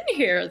all been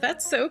here.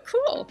 That's so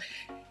cool.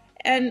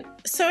 And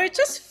so I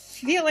just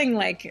feeling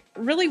like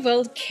really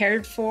well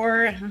cared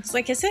for. And I was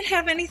like, does it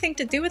have anything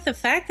to do with the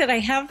fact that I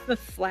have the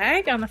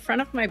flag on the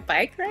front of my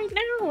bike right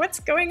now? What's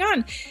going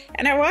on?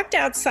 And I walked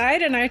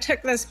outside and I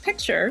took this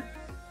picture,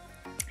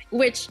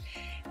 which,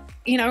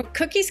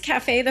 Cookies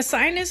Cafe, the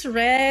sign is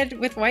red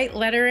with white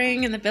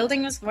lettering and the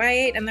building was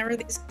white. And there were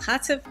these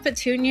pots of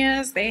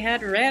petunias. They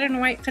had red and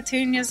white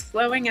petunias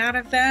flowing out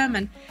of them.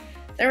 And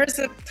there was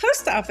a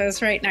post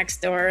office right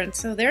next door. And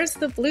so there's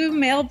the blue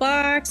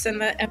mailbox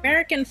and the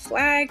American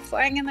flag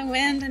flying in the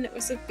wind. And it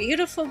was a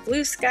beautiful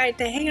blue sky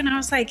day. And I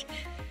was like,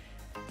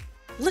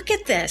 look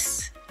at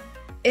this.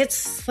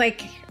 It's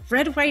like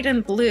red, white,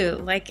 and blue.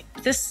 Like,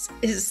 this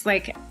is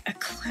like a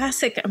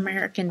classic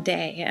American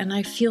day. And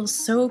I feel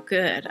so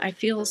good. I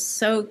feel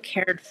so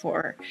cared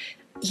for.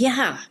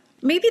 Yeah,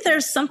 maybe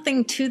there's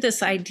something to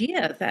this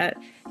idea that,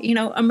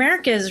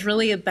 America is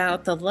really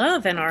about the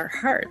love in our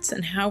hearts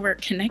and how we're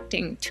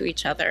connecting to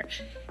each other.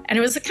 And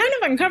it was a kind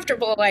of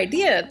uncomfortable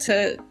idea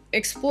to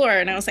explore.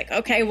 And I was like,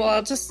 okay,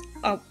 well,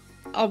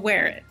 I'll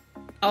wear it.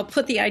 I'll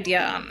put the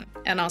idea on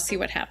and I'll see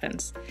what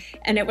happens.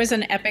 And it was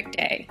an epic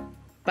day.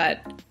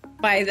 But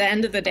by the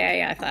end of the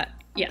day, I thought,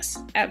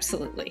 yes,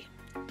 absolutely.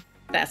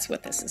 That's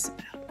what this is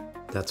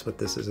about. That's what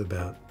this is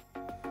about.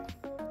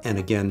 And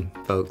again,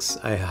 folks,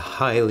 I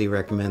highly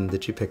recommend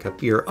that you pick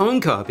up your own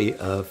copy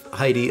of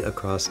Heidi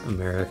Across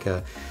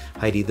America.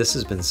 Heidi, this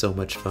has been so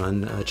much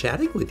fun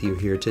chatting with you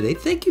here today.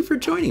 Thank you for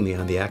joining me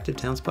on the Active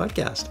Towns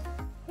podcast.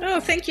 Oh,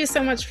 thank you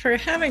so much for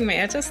having me.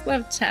 I just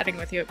love chatting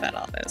with you about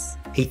all this.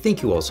 Hey,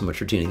 thank you all so much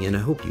for tuning in. I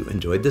hope you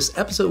enjoyed this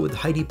episode with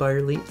Heidi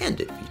Beierle. And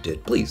if you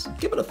did, please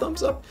give it a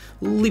thumbs up,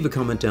 leave a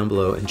comment down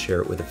below, and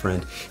share it with a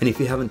friend. And if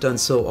you haven't done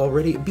so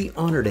already, I'd be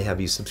honored to have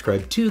you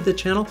subscribe to the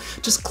channel.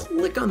 Just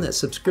click on that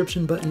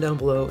subscription button down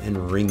below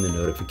and ring the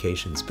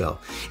notifications bell.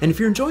 And if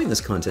you're enjoying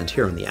this content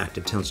here on the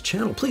Active Towns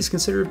channel, please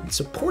consider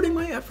supporting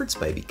my efforts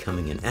by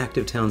becoming an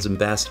Active Towns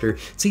ambassador.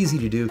 It's easy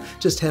to do.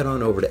 Just head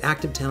on over to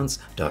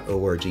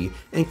activetowns.org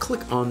and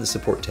click on the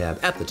support tab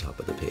at the top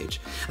of the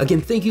page.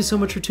 Again, thank you so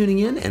much for tuning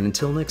in, and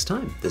until next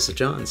time, this is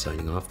John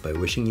signing off by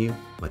wishing you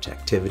much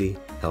activity,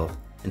 health,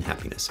 and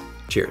happiness.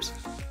 Cheers.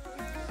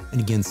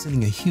 And again,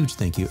 sending a huge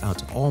thank you out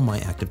to all my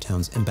Active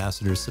Towns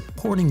ambassadors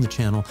supporting the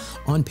channel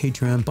on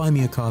Patreon, Buy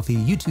Me a Coffee,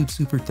 YouTube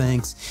Super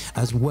Thanks,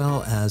 as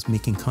well as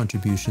making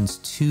contributions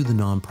to the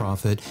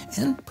nonprofit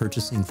and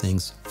purchasing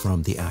things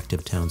from the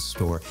Active Towns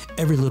store.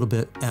 Every little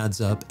bit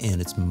adds up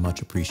and it's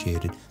much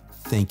appreciated.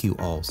 Thank you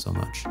all so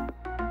much.